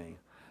front of me,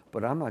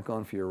 but I'm not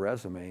going for your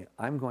resume.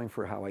 I'm going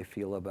for how I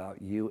feel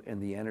about you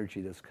and the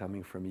energy that's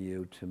coming from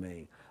you to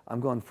me. I'm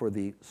going for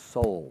the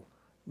soul,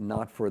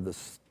 not for the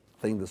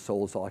thing the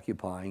soul is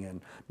occupying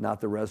and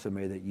not the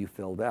resume that you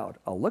filled out.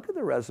 I'll look at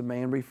the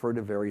resume and refer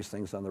to various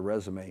things on the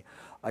resume.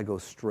 I go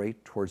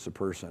straight towards the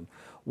person.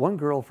 One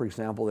girl, for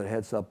example, that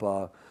heads up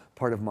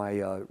part of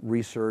my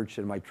research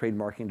and my trade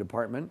marketing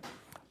department,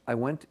 I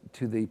went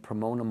to the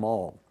Pomona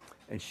Mall,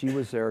 and she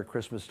was there at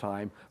Christmas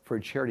time for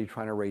a charity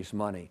trying to raise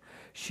money.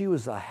 She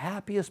was the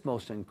happiest,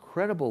 most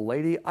incredible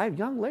lady,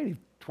 young lady,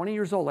 20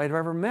 years old, I've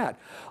ever met.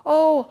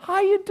 Oh,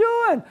 how you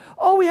doing?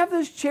 Oh, we have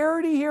this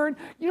charity here, and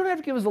you don't have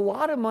to give us a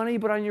lot of money,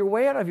 but on your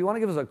way out, if you want to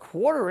give us a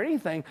quarter or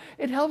anything,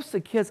 it helps the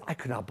kids. I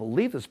could not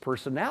believe this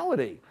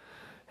personality.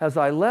 As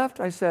I left,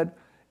 I said,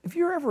 if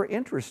you're ever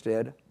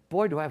interested,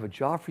 boy, do I have a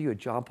job for you at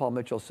John Paul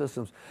Mitchell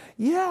Systems.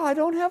 Yeah, I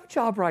don't have a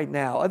job right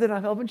now, other than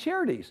I'm helping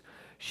charities.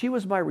 She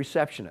was my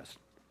receptionist.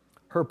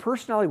 Her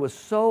personality was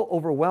so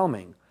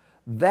overwhelming.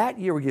 That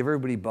year, we gave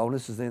everybody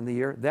bonuses at the end of the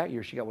year. That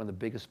year, she got one of the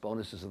biggest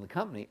bonuses in the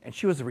company, and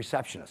she was the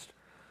receptionist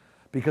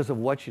because of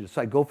what she did.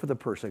 So I go for the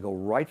person. I go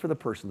right for the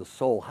person, the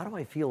soul. How do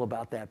I feel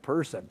about that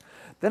person?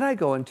 Then I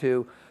go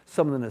into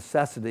some of the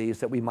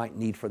necessities that we might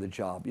need for the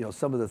job. You know,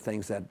 some of the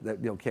things that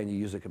can you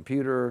use a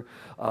computer?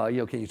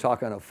 Can you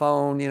talk on a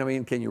phone?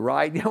 Can you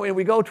write? And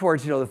we go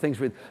towards, the things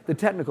with the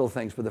technical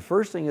things. But the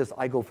first thing is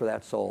I go for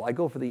that soul. I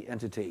go for the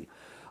entity.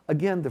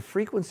 Again, the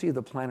frequency of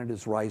the planet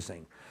is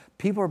rising.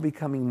 People are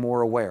becoming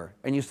more aware.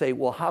 And you say,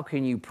 well, how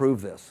can you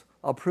prove this?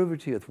 I'll prove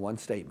it to you with one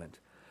statement.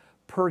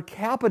 Per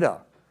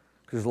capita,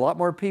 because there's a lot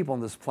more people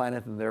on this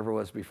planet than there ever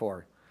was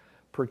before.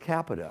 Per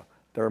capita,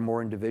 there are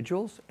more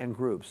individuals and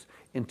groups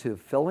into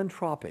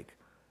philanthropic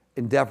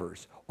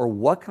endeavors, or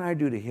what can I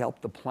do to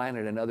help the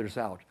planet and others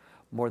out,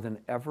 more than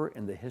ever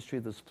in the history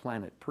of this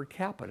planet, per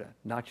capita,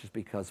 not just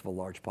because of a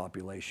large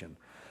population.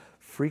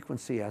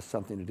 Frequency has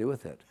something to do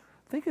with it.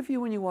 Think of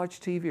you when you watch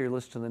TV or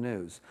listen to the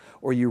news,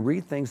 or you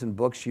read things in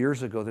books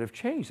years ago that have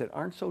changed, that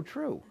aren't so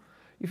true.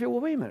 You feel,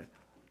 well, wait a minute,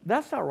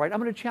 that's not right. I'm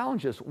going to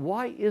challenge this.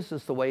 Why is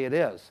this the way it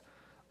is?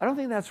 I don't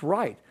think that's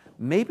right.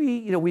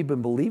 Maybe, we've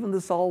been believing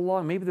this all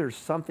along. Maybe there's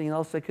something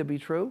else that could be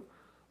true,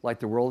 like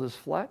the world is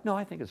flat. No,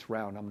 I think it's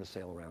round. I'm going to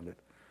sail around it.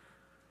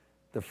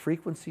 The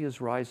frequency is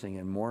rising,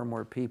 and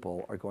more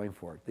people are going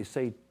for it. They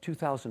say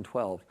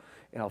 2012,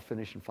 and I'll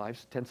finish in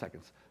 10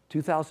 seconds.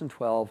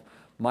 2012,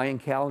 Mayan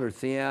calendar, it's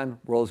the end,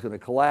 world's going to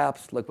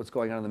collapse, look what's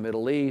going on in the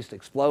Middle East,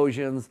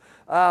 explosions,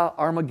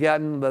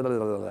 Armageddon, blah, blah,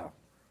 blah, blah.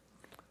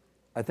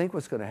 I think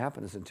what's going to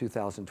happen is in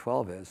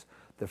 2012 is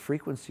the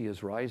frequency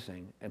is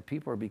rising, and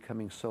people are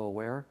becoming so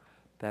aware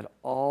that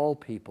all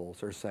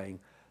peoples are saying,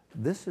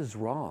 this is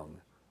wrong,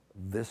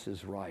 this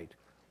is right.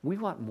 We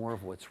want more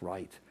of what's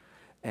right,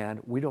 and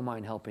we don't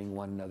mind helping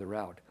one another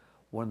out.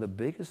 One of the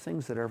biggest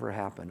things that ever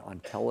happened on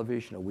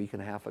television a week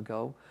and a half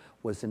ago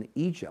was in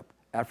Egypt.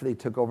 After they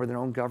took over their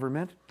own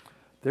government,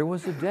 there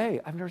was a day,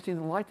 I've never seen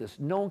anything like this,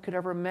 no one could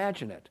ever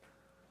imagine it.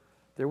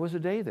 There was a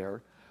day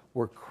there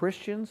where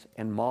Christians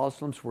and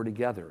Muslims were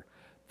together.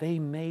 They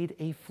made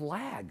a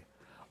flag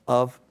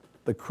of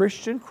the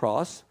Christian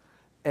cross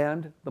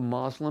and the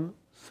Muslim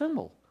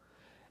symbol.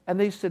 And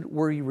they said,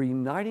 we're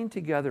reuniting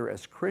together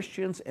as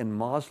Christians and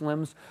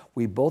Muslims.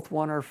 We both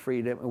want our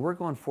freedom, and we're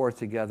going forth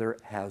together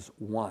as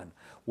one.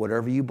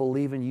 Whatever you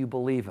believe in, you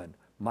believe in.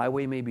 My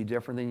way may be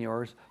different than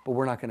yours, but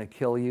we're not going to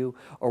kill you,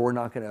 or we're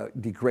not going to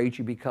degrade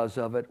you because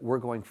of it. We're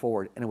going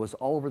forward. And it was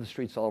all over the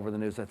streets, all over the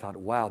news. I thought,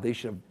 wow, they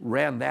should have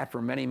ran that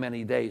for many,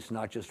 many days,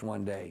 not just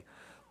one day.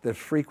 The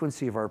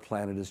frequency of our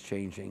planet is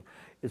changing.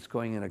 It's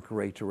going in a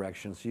great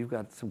direction. So you've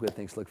got some good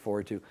things to look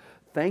forward to.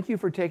 Thank you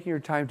for taking your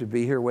time to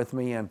be here with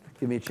me and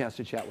give me a chance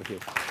to chat with you.